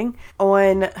presiding.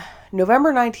 On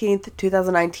November 19th,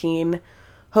 2019,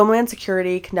 Homeland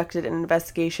Security conducted an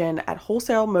investigation at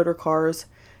Wholesale Motor Cars,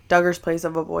 Duggar's place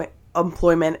of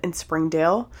employment in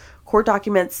Springdale. Court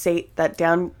documents state that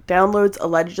downloads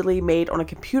allegedly made on a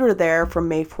computer there from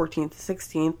May 14th to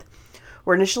 16th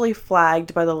were initially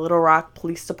flagged by the Little Rock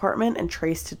Police Department and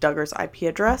traced to Duggar's IP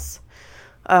address.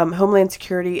 Homeland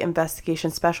Security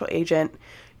Investigation Special Agent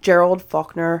Gerald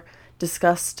Faulkner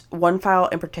discussed one file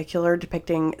in particular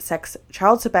depicting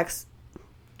child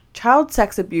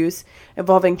sex abuse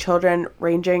involving children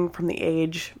ranging from the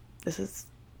age, this is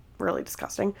really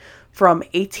disgusting, from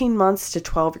 18 months to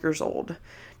 12 years old,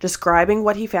 describing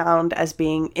what he found as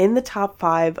being in the top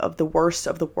 5 of the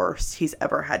worst he's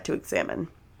ever had to examine.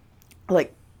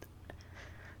 Like,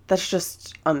 that's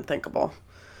just unthinkable.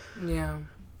 Yeah.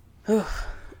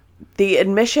 The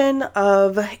admission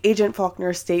of Agent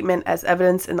Faulkner's statement as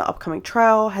evidence in the upcoming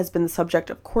trial has been the subject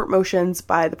of court motions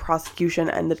by the prosecution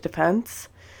and the defense.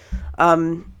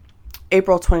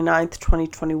 April 29th,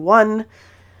 2021,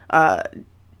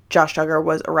 Josh Duggar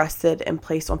was arrested and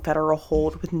placed on federal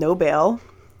hold with no bail.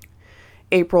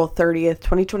 April 30th,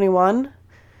 2021,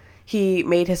 he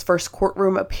made his first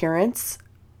courtroom appearance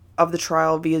of the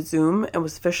trial via Zoom and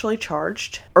was officially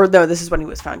charged. Or no, this is when he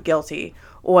was found guilty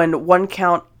on 1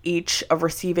 count each of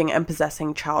receiving and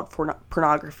possessing child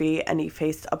pornography, and he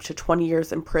faced up to 20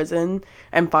 years in prison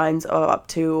and fines of up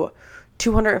to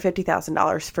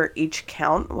 $250,000 for each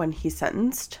count when he's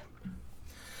sentenced.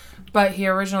 But he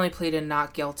originally pleaded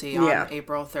not guilty on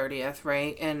April 30th,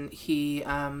 right? And he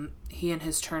and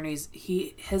his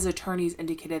attorneys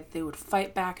indicated they would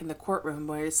fight back in the courtroom,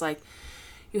 where it's like,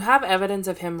 you have evidence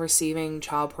of him receiving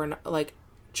child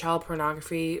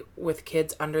pornography with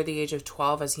kids under the age of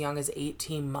 12 as young as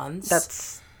 18 months.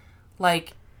 That's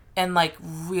like, and like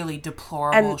really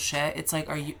deplorable shit. It's like,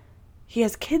 he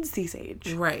has kids these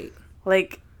age. Right.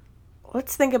 Like,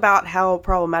 let's think about how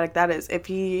problematic that is. If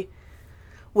he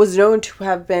was known to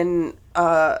have been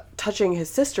touching his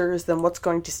sisters, then what's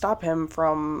going to stop him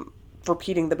from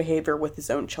repeating the behavior with his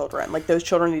own children? Like, those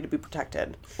children need to be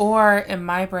protected. Or in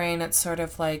my brain, it's sort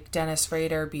of like Dennis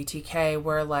Rader, BTK,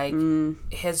 where like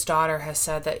his daughter has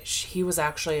said that he was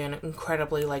actually an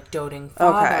incredibly like doting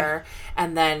father,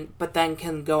 and but then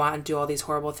can go out and do all these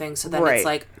horrible things. So then it's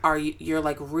like, you're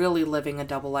like really living a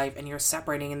double life, and you're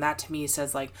separating, and that to me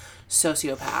says like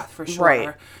sociopath for sure.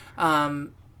 Right.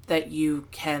 That you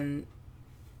can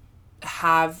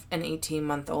have an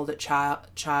 18-month-old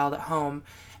child at home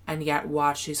and yet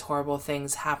watch these horrible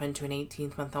things happen to an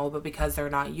 18-month-old, but because they're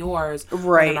not yours,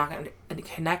 right, they're not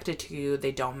connected to you,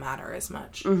 they don't matter as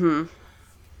much. Mm-hmm.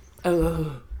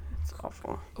 Ugh. It's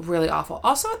awful. Really awful.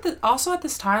 Also at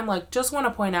this time, like, just want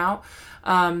to point out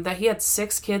that he had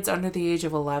 6 kids under the age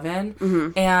of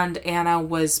 11, and Anna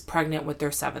was pregnant with their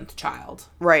 7th child.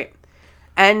 Right.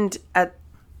 And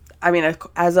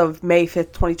as of May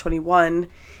 5th, 2021,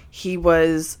 he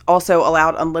was also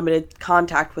allowed unlimited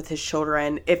contact with his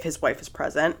children if his wife is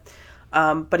present.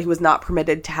 But he was not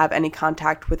permitted to have any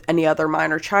contact with any other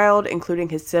minor child, including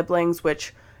his siblings,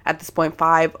 which at this point,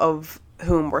 5 of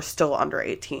whom were still under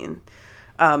 18.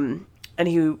 And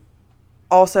he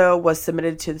also was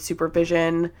submitted to the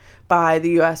supervision by the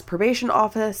U.S. Probation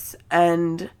Office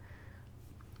and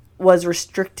was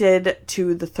restricted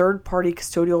to the third-party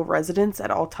custodial residence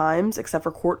at all times, except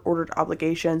for court-ordered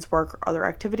obligations, work, or other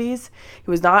activities.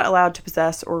 He was not allowed to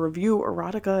possess or review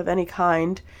erotica of any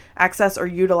kind, access or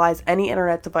utilize any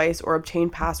internet device, or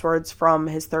obtain passwords from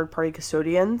his third-party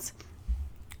custodians.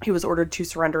 He was ordered to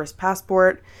surrender his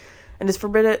passport, and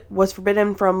was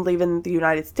forbidden from leaving the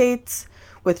United States,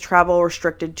 with travel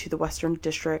restricted to the Western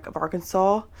District of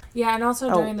Arkansas. Yeah, and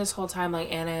also during this whole time, like,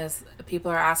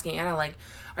 people are asking Anna, like,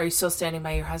 are you still standing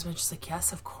by your husband? She's like,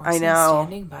 yes, of course, I'm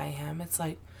standing by him. It's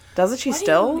like, doesn't she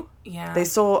still? Yeah. They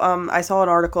still, I saw an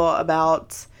article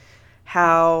about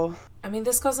how... I mean,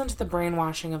 this goes into the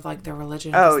brainwashing of, like, their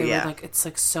religion. Oh, they yeah. were, like, it's,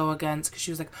 like, so against, because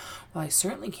she was like, well, I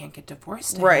certainly can't get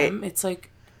divorced to right. him. It's like,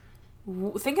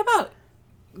 think about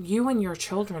you and your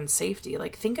children's safety.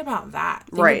 Like, think about that.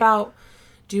 Think about,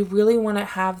 do you really want to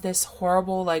have this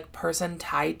horrible, like, person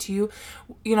tied to you?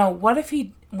 You know, what if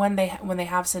he, when they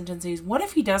have sentences, what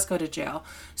if he does go to jail?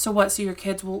 So what? So your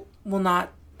kids will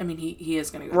not, I mean, he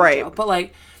is going to go to jail. But,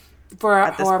 like, for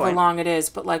however long it is.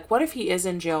 But, like, what if he is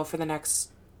in jail for the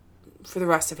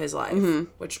rest of his life? Mm-hmm.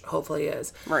 Which hopefully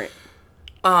is. Right.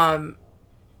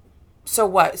 So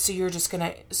what? So you're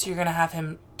gonna have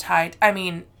him tied? I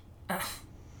mean,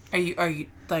 are you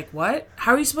like, what?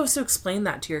 How are you supposed to explain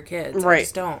that to your kids? Right. I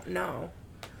just don't know.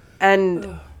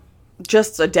 And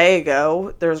just a day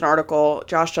ago, there was an article,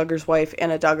 Josh Duggar's wife,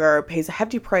 Anna Duggar, pays a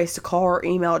hefty price to call or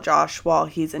email Josh while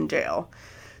he's in jail.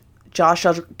 Josh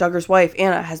Duggar's wife,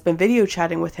 Anna, has been video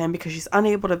chatting with him because she's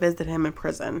unable to visit him in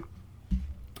prison.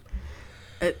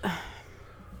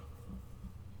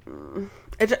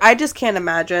 I just can't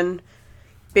imagine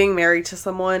being married to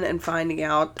someone and finding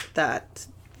out that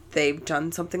they've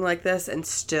done something like this and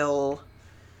still,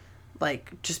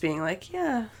 like, just being like,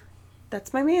 yeah,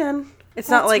 that's my man. It's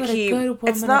not like he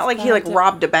like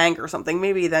robbed a bank or something.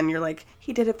 Maybe then you're like,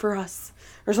 he did it for us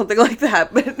or something like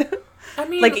that. But I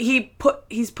mean, like,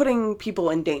 he's putting people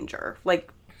in danger. Like,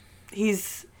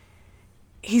 he's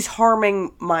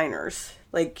harming minors.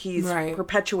 Like, he's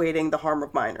perpetuating the harm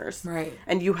of minors. Right.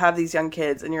 And you have these young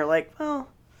kids, and you're like, well,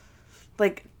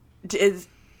 like,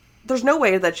 there's no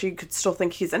way that she could still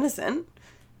think he's innocent.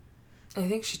 I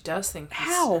think she does think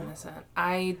he's innocent.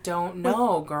 I don't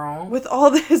know, girl. With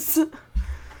all this.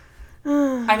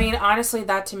 I mean, honestly,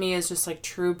 that to me is just, like,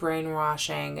 true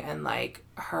brainwashing and, like,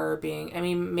 her being... I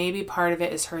mean, maybe part of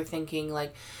it is her thinking,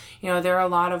 like, you know, there are a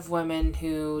lot of women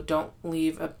who don't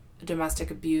leave domestic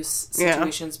abuse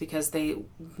situations because they,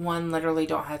 one, literally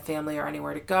don't have family or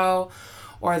anywhere to go,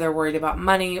 or they're worried about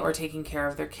money or taking care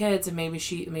of their kids, and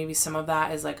maybe some of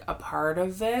that is, like, a part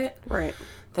of it. Right.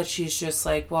 That she's just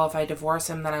like, well, if I divorce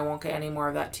him, then I won't get any more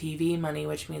of that TV money,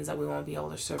 which means that we won't be able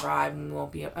to survive, and I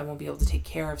won't be able to take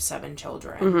care of 7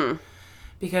 children. Mm-hmm.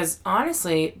 Because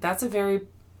honestly, that's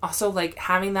also, like,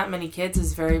 having that many kids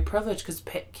is very privileged, because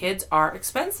kids are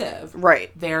expensive.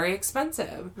 Right. Very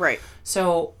expensive. Right.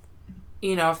 So,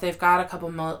 you know, if they've got a couple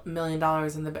 $1 million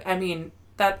in the, I mean,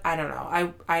 that, I don't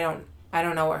know. I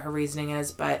don't know what her reasoning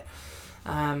is, but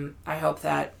I hope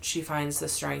that she finds the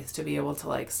strength to be able to,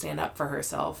 like, stand up for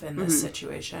herself in this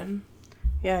situation.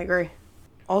 Yeah, I agree.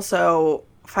 Also,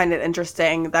 find it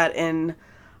interesting that in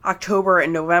October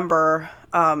and November,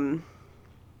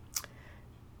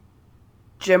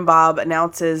 Jim Bob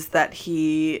announces that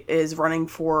he is running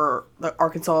for the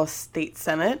Arkansas State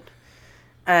Senate.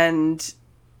 And,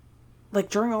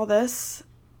 like, during all this,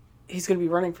 he's going to be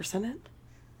running for Senate?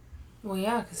 Well,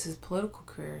 yeah, because his political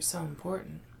career is so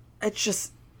important. It's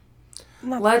just...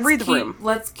 read the room.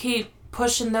 Let's keep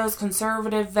pushing those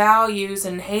conservative values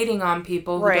and hating on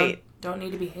people who don't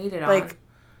need to be hated on. Like,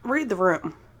 read the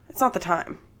room. It's not the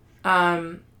time.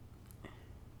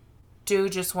 Do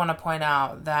just want to point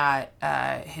out that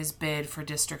his bid for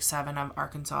District 7 of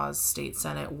Arkansas's state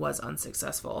senate was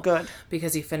unsuccessful. Good.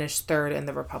 Because he finished 3rd in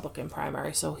the Republican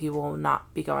primary, so he will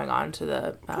not be going on to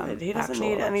the He doesn't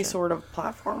need election. Any sort of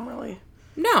platform, really.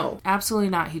 No, absolutely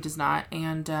not. He does not.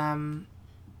 And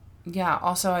yeah,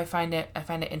 also I find it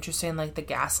interesting, like, the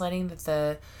gaslighting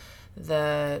that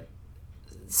the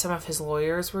some of his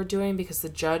lawyers were doing, because the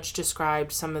judge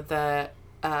described some of the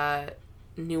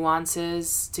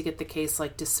nuances to get the case,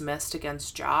 like, dismissed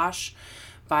against Josh,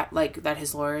 but, like, that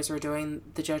his lawyers were doing.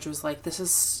 The judge was like, this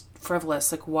is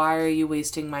frivolous, like, why are you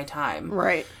wasting my time?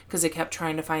 Right. Because they kept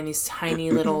trying to find these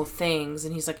tiny little things,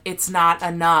 and he's like, it's not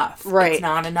enough. Right. It's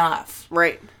not enough.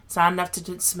 Right. It's not enough to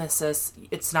dismiss this.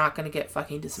 It's not going to get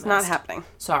fucking dismissed. It's not happening.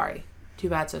 Sorry. Too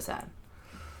bad, so sad.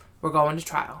 We're going to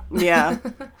trial. Yeah.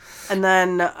 And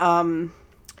then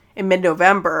in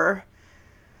mid-November,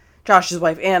 Josh's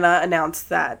wife, Anna, announced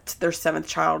that their 7th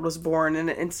child was born in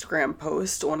an Instagram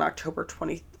post on October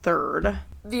 23rd.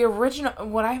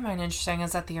 What I find interesting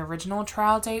is that the original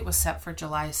trial date was set for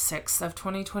July 6th of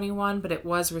 2021, but it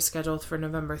was rescheduled for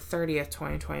November 30th,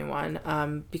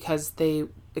 2021, because they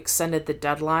extended the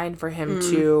deadline for him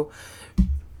to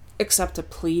accept a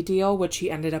plea deal, which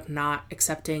he ended up not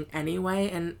accepting anyway.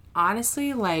 And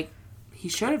honestly, like, he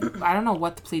should have, I don't know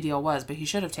what the plea deal was, but he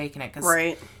should have taken it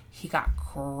because he got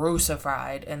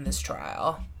crucified in this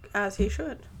trial. As he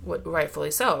should. Rightfully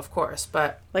so, of course,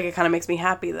 but... Like, it kind of makes me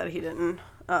happy that he didn't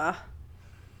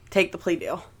take the plea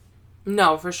deal.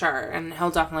 No, for sure. And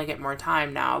he'll definitely get more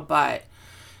time now, but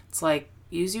it's like,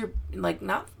 use your, like,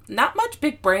 not much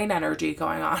big brain energy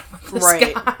going on with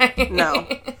this guy. No.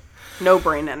 No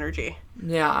brain energy.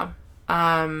 Yeah.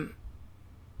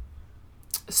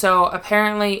 So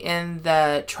apparently in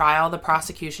the trial, the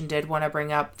prosecution did want to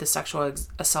bring up the sexual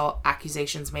assault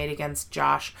accusations made against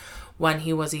Josh when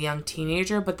he was a young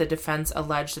teenager, but the defense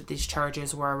alleged that these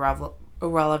charges were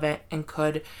irrelevant and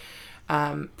could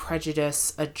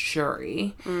prejudice a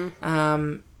jury.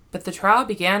 But the trial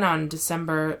began on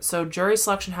jury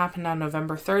selection happened on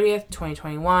November 30th,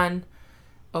 2021.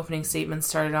 Opening statements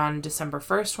started on December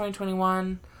 1st,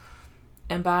 2021.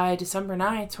 And by December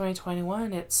 9th,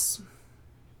 2021, it's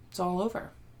all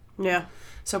over. Yeah.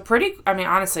 So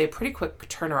honestly, a pretty quick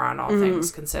turnaround, all things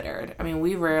considered. I mean,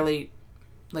 we rarely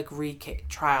read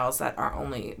trials that are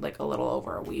only a little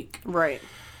over a week. Right.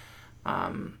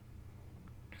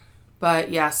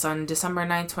 But yes, on December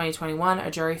 9th, 2021,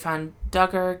 a jury found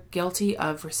Duggar guilty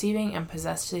of receiving and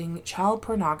possessing child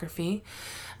pornography.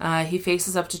 He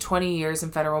faces up to 20 years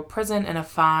in federal prison and a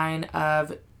fine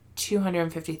of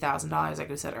 $250,000, like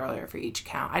I said earlier, for each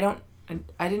count.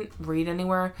 I didn't read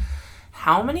anywhere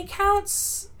how many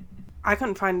counts. I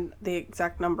couldn't find the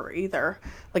exact number either.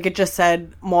 It just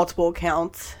said multiple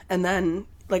counts and then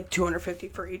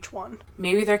 $250 for each one.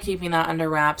 Maybe they're keeping that under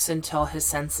wraps until his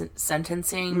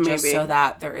sentencing, just so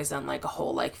that there isn't a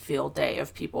whole field day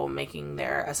of people making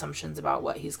their assumptions about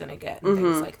what he's going to get and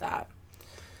things like that.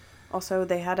 Also,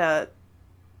 they had a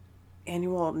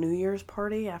annual New Year's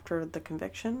party after the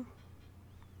conviction.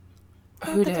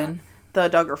 Who did? The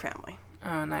Duggar family.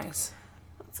 Oh, nice.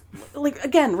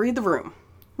 Again, read the room.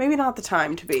 Maybe not the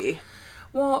time to be.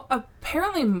 Well,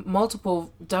 apparently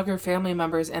multiple Duggar family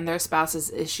members and their spouses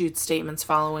issued statements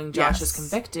following Josh's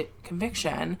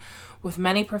conviction, with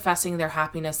many professing their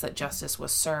happiness that justice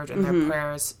was served and their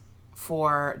prayers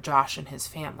for Josh and his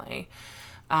family.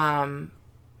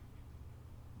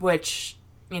 Which,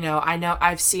 I know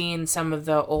I've seen some of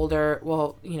the older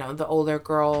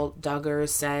girl Duggars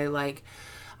say,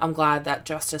 I'm glad that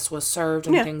justice was served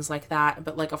and things like that.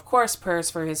 But, of course, prayers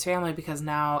for his family, because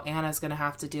now Anna's going to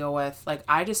have to deal with,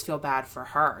 I just feel bad for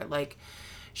her.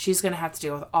 She's going to have to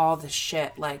deal with all this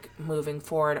shit, moving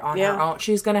forward on her own.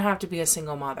 She's going to have to be a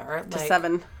single mother.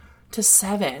 To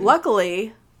 7.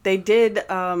 Luckily, they did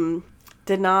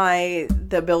deny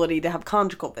the ability to have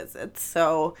conjugal visits.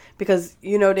 So, because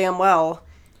damn well,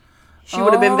 she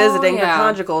would have been visiting her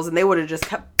conjugals and they would have just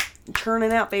kept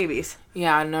churning out babies.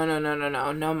 Yeah, no.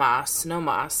 No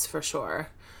mas, for sure.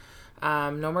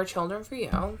 No more children for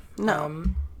you. No.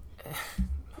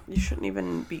 You shouldn't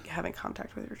even be having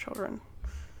contact with your children.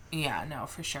 Yeah, no,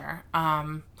 for sure.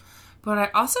 But I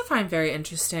also find very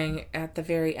interesting at the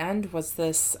very end was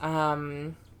this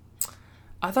other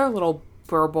little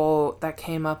burble that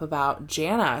came up about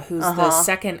Jana, who's the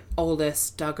second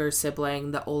oldest Duggar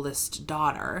sibling, the oldest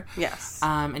daughter. Yes.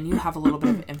 And you have a little bit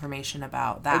of information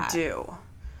about that. I do.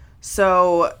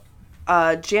 So,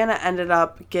 Jana ended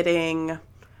up getting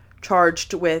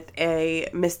charged with a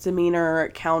misdemeanor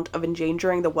count of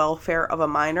endangering the welfare of a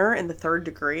minor in the 3rd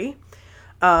degree.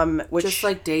 Which,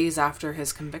 just days after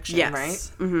his conviction,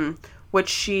 right? Mm-hmm. Which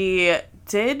she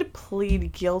did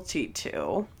plead guilty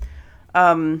to.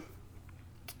 And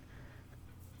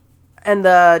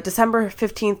the December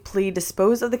 15th plea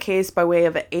disposed of the case by way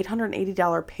of an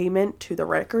 $880 payment to the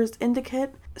records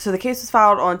indicate. So the case was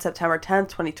filed on September 10th,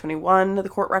 2021. The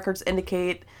court records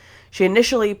indicate she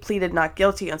initially pleaded not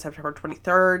guilty on September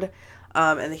 23rd.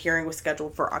 And the hearing was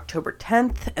scheduled for October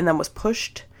 10th and then was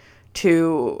pushed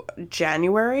to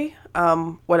January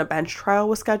when a bench trial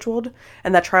was scheduled.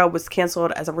 And that trial was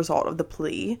canceled as a result of the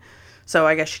plea. So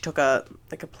I guess she took a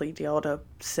plea deal to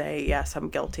say, yes, I'm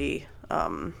guilty.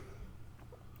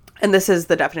 And this is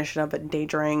the definition of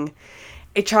endangering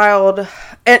a child,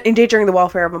 endangering the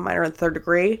welfare of a minor in the 3rd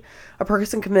degree. A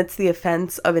person commits the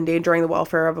offense of endangering the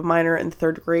welfare of a minor in the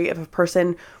 3rd degree if a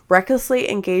person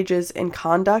recklessly engages in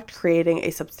conduct creating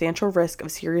a substantial risk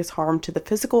of serious harm to the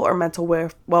physical or mental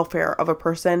welfare of a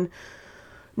person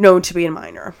known to be a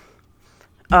minor.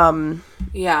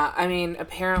 Yeah, I mean,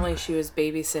 apparently she was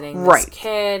babysitting this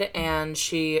kid, and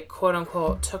she,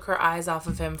 quote-unquote, took her eyes off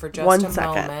of him for just a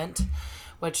moment,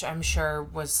 which I'm sure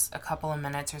was a couple of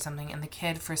minutes or something. And the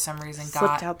kid, for some reason,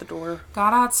 slipped out the door,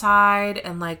 got outside,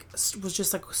 and like was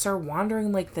just like started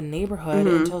wandering like the neighborhood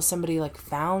until somebody like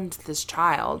found this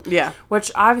child. Yeah,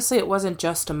 which obviously it wasn't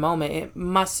just a moment. It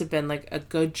must have been like a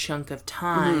good chunk of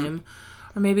time.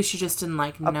 Or maybe she just didn't,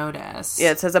 like, notice.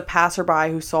 Yeah, it says a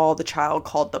passerby who saw the child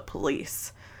called the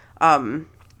police. And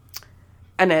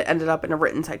it ended up in a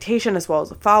written citation as well as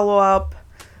a follow-up.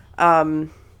 And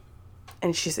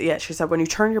she said, when you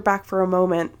turn your back for a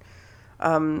moment,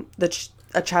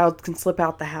 a child can slip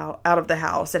out of the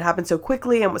house. It happened so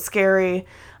quickly and was scary.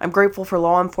 I'm grateful for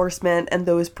law enforcement and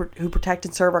those who protect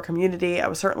and serve our community. I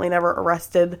was certainly never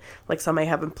arrested, like some may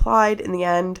have implied in the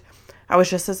end. I was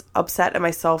just as upset at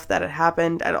myself that it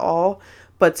happened at all,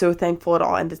 but so thankful it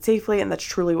all ended safely, and that's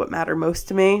truly what mattered most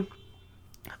to me.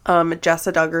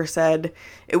 Jessa Duggar said,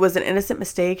 it was an innocent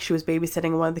mistake. She was babysitting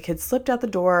and one of the kids slipped out the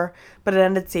door, but it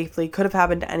ended safely. Could have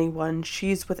happened to anyone.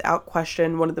 She's without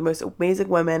question one of the most amazing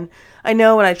women I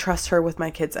know, and I trust her with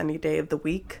my kids any day of the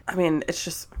week. I mean,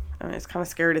 it's kind of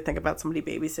scary to think about somebody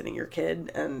babysitting your kid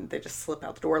and they just slip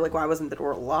out the door. Like, why wasn't the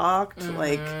door locked?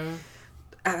 Like,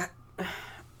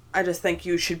 I just think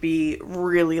you should be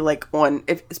really, like,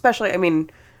 especially, I mean,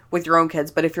 with your own kids,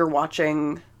 but if you're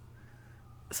watching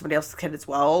somebody else's kid as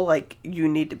well, like, you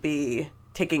need to be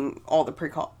taking all the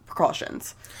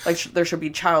precautions. Like, there should be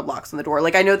child locks on the door.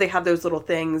 Like, I know they have those little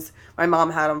things. My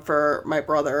mom had them for my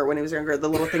brother when he was younger, the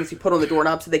little things you put on the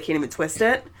doorknob so they can't even twist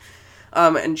it.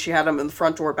 And she had them in the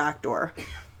front door, back door.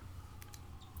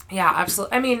 Yeah,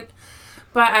 absolutely.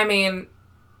 I mean,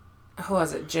 who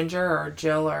was it? Ginger or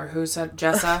Jill or who said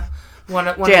Jessa?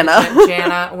 Jana.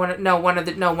 Jana. One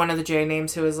of the J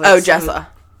names who was like. Oh, Jessa.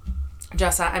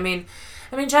 Jessa. I mean,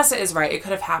 Jessa is right. It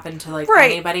could have happened to like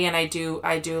anybody, and I do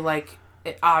like.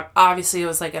 It, obviously, it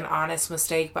was like an honest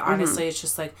mistake, but honestly, it's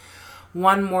just like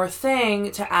one more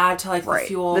thing to add to like the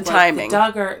fuel, the timing, the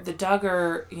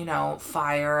Duggar,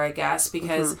 fire, I guess,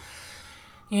 because.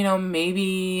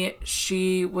 Maybe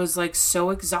she was like so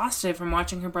exhausted from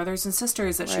watching her brothers and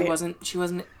sisters that she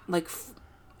wasn't like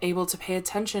able to pay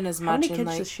attention as much. How many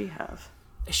kids does she have?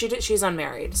 She's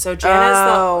unmarried. So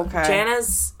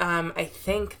Jana's I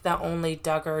think the only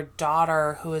Duggar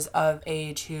daughter who is of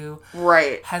age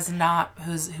who's not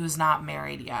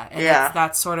married yet. And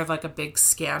that's sort of like a big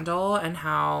scandal, and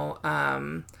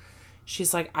how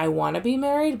she's like, I want to be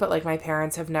married, but, like, my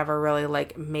parents have never really,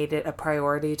 like, made it a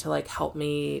priority to, like, help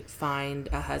me find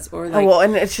a husband. Or, like,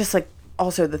 and it's just, like,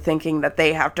 also the thinking that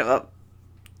they have to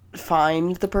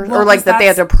find the person, or, like, that they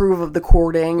have to approve of the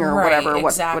courting or whatever.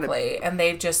 Exactly. And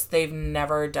they've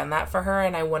never done that for her,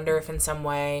 and I wonder if in some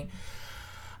way...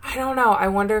 I don't know. I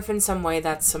wonder if in some way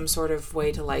that's some sort of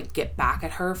way to, like, get back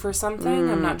at her for something.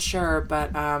 I'm not sure.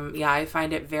 But, I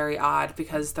find it very odd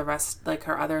because the rest, like,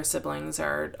 her other siblings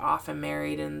are often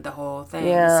married and the whole thing.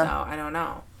 Yeah. So, I don't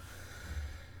know.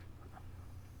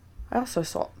 I also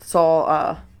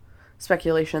saw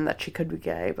speculation that she could be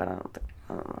gay, but I don't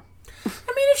know. I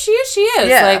mean, if she is, she is.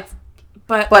 Yeah.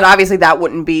 Like, but obviously that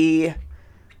wouldn't be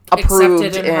approved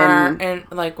accepted in her. And,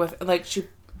 like, with, like,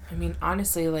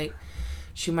 honestly, like,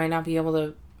 she might not be able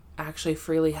to actually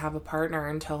freely have a partner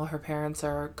until her parents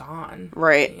are gone.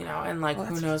 Right. And, like,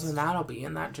 who knows when that'll be.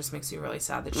 And that just makes me really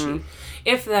sad that she,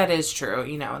 if that is true,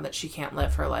 and that she can't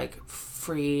live her, like,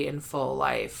 free and full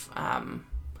life.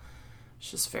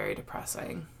 It's just very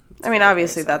depressing. I mean,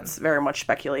 obviously that's very much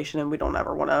speculation, and we don't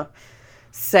ever want to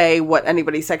say what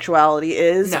anybody's sexuality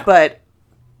is. No. But,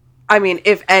 I mean,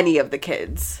 if any of the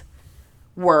kids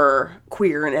were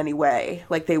queer in any way,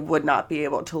 like, they would not be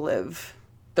able to live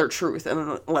their truth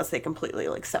unless they completely,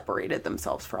 like, separated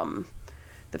themselves from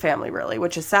the family, really,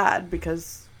 which is sad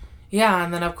because... Yeah,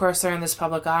 and then, of course, they're in this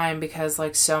public eye, and because,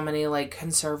 like, so many, like,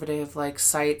 conservative, like,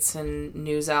 sites and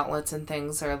news outlets and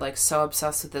things are, like, so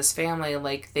obsessed with this family,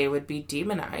 like, they would be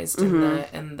demonized in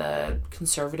the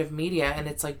conservative media, and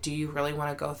it's like, do you really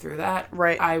want to go through that?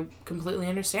 Right. I completely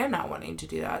understand not wanting to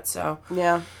do that, so...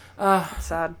 Yeah.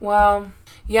 Sad. Well,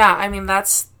 yeah, I mean,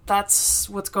 that's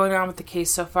what's going on with the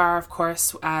case so far, of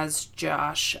course, as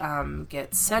Josh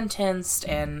gets sentenced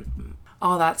and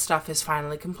all that stuff is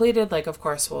finally completed. Like, of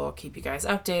course, we'll keep you guys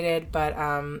updated, but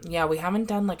yeah, we haven't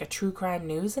done, like, a true crime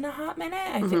news in a hot minute.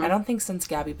 I don't think since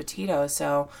Gabby Petito,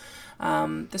 so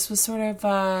this was sort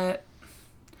of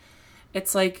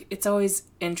it's like, it's always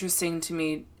interesting to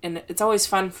me, and it's always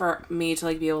fun for me to,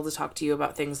 like, be able to talk to you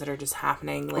about things that are just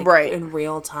happening, like, in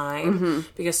real time,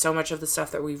 because so much of the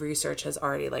stuff that we've researched has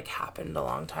already, like, happened a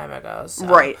long time ago. So,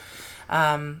 right.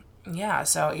 Yeah,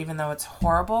 so even though it's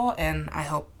horrible, and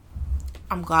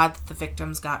I'm glad that the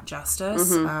victims got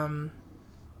justice.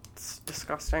 It's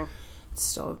disgusting.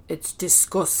 Still, it's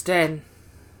disgusting.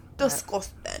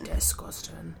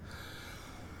 Disgusting.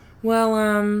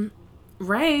 Well,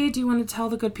 Ray, do you want to tell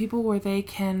the good people where they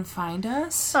can find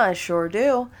us? I sure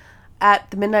do.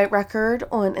 At The Midnight Record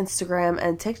on Instagram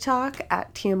and TikTok,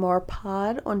 at TMR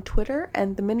Pod on Twitter,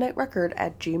 and The Midnight Record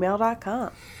at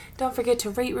gmail.com. Don't forget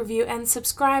to rate, review, and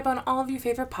subscribe on all of your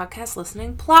favorite podcast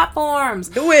listening platforms.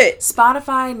 Do it!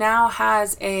 Spotify now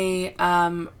has a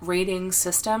rating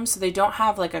system, so they don't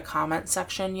have like a comment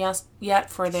section yet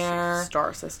for their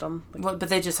star system. Well, but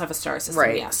they just have a star system,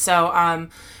 right? Yeah. So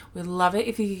we'd love it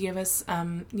if you could give us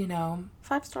 5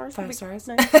 stars. 5 stars.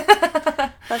 Nice.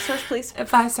 5 stars, please.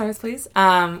 5 stars, please.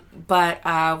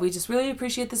 But we just really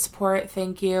appreciate the support.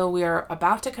 Thank you. We are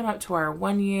about to come up to our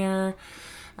 1 year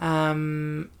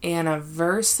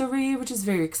anniversary, which is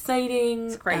very exciting.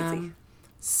 It's crazy.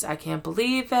 I can't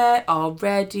believe it.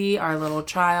 Already, our little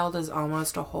child is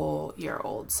almost a whole year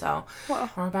old. So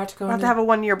we're about to go. We'll have to have a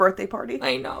 1 year birthday party.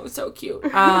 I know, so cute.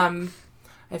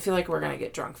 I feel like we're gonna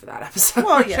get drunk for that episode.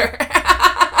 Well, for yeah. Sure.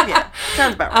 Yeah,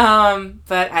 sounds about right.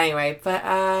 But anyway,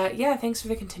 yeah, thanks for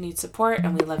the continued support,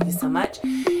 and we love you so much.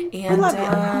 And we love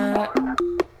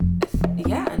you.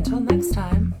 Yeah, until next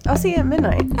time. I'll see you at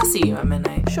midnight. I'll see you at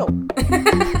midnight. Sure.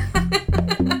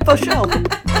 For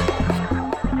sure.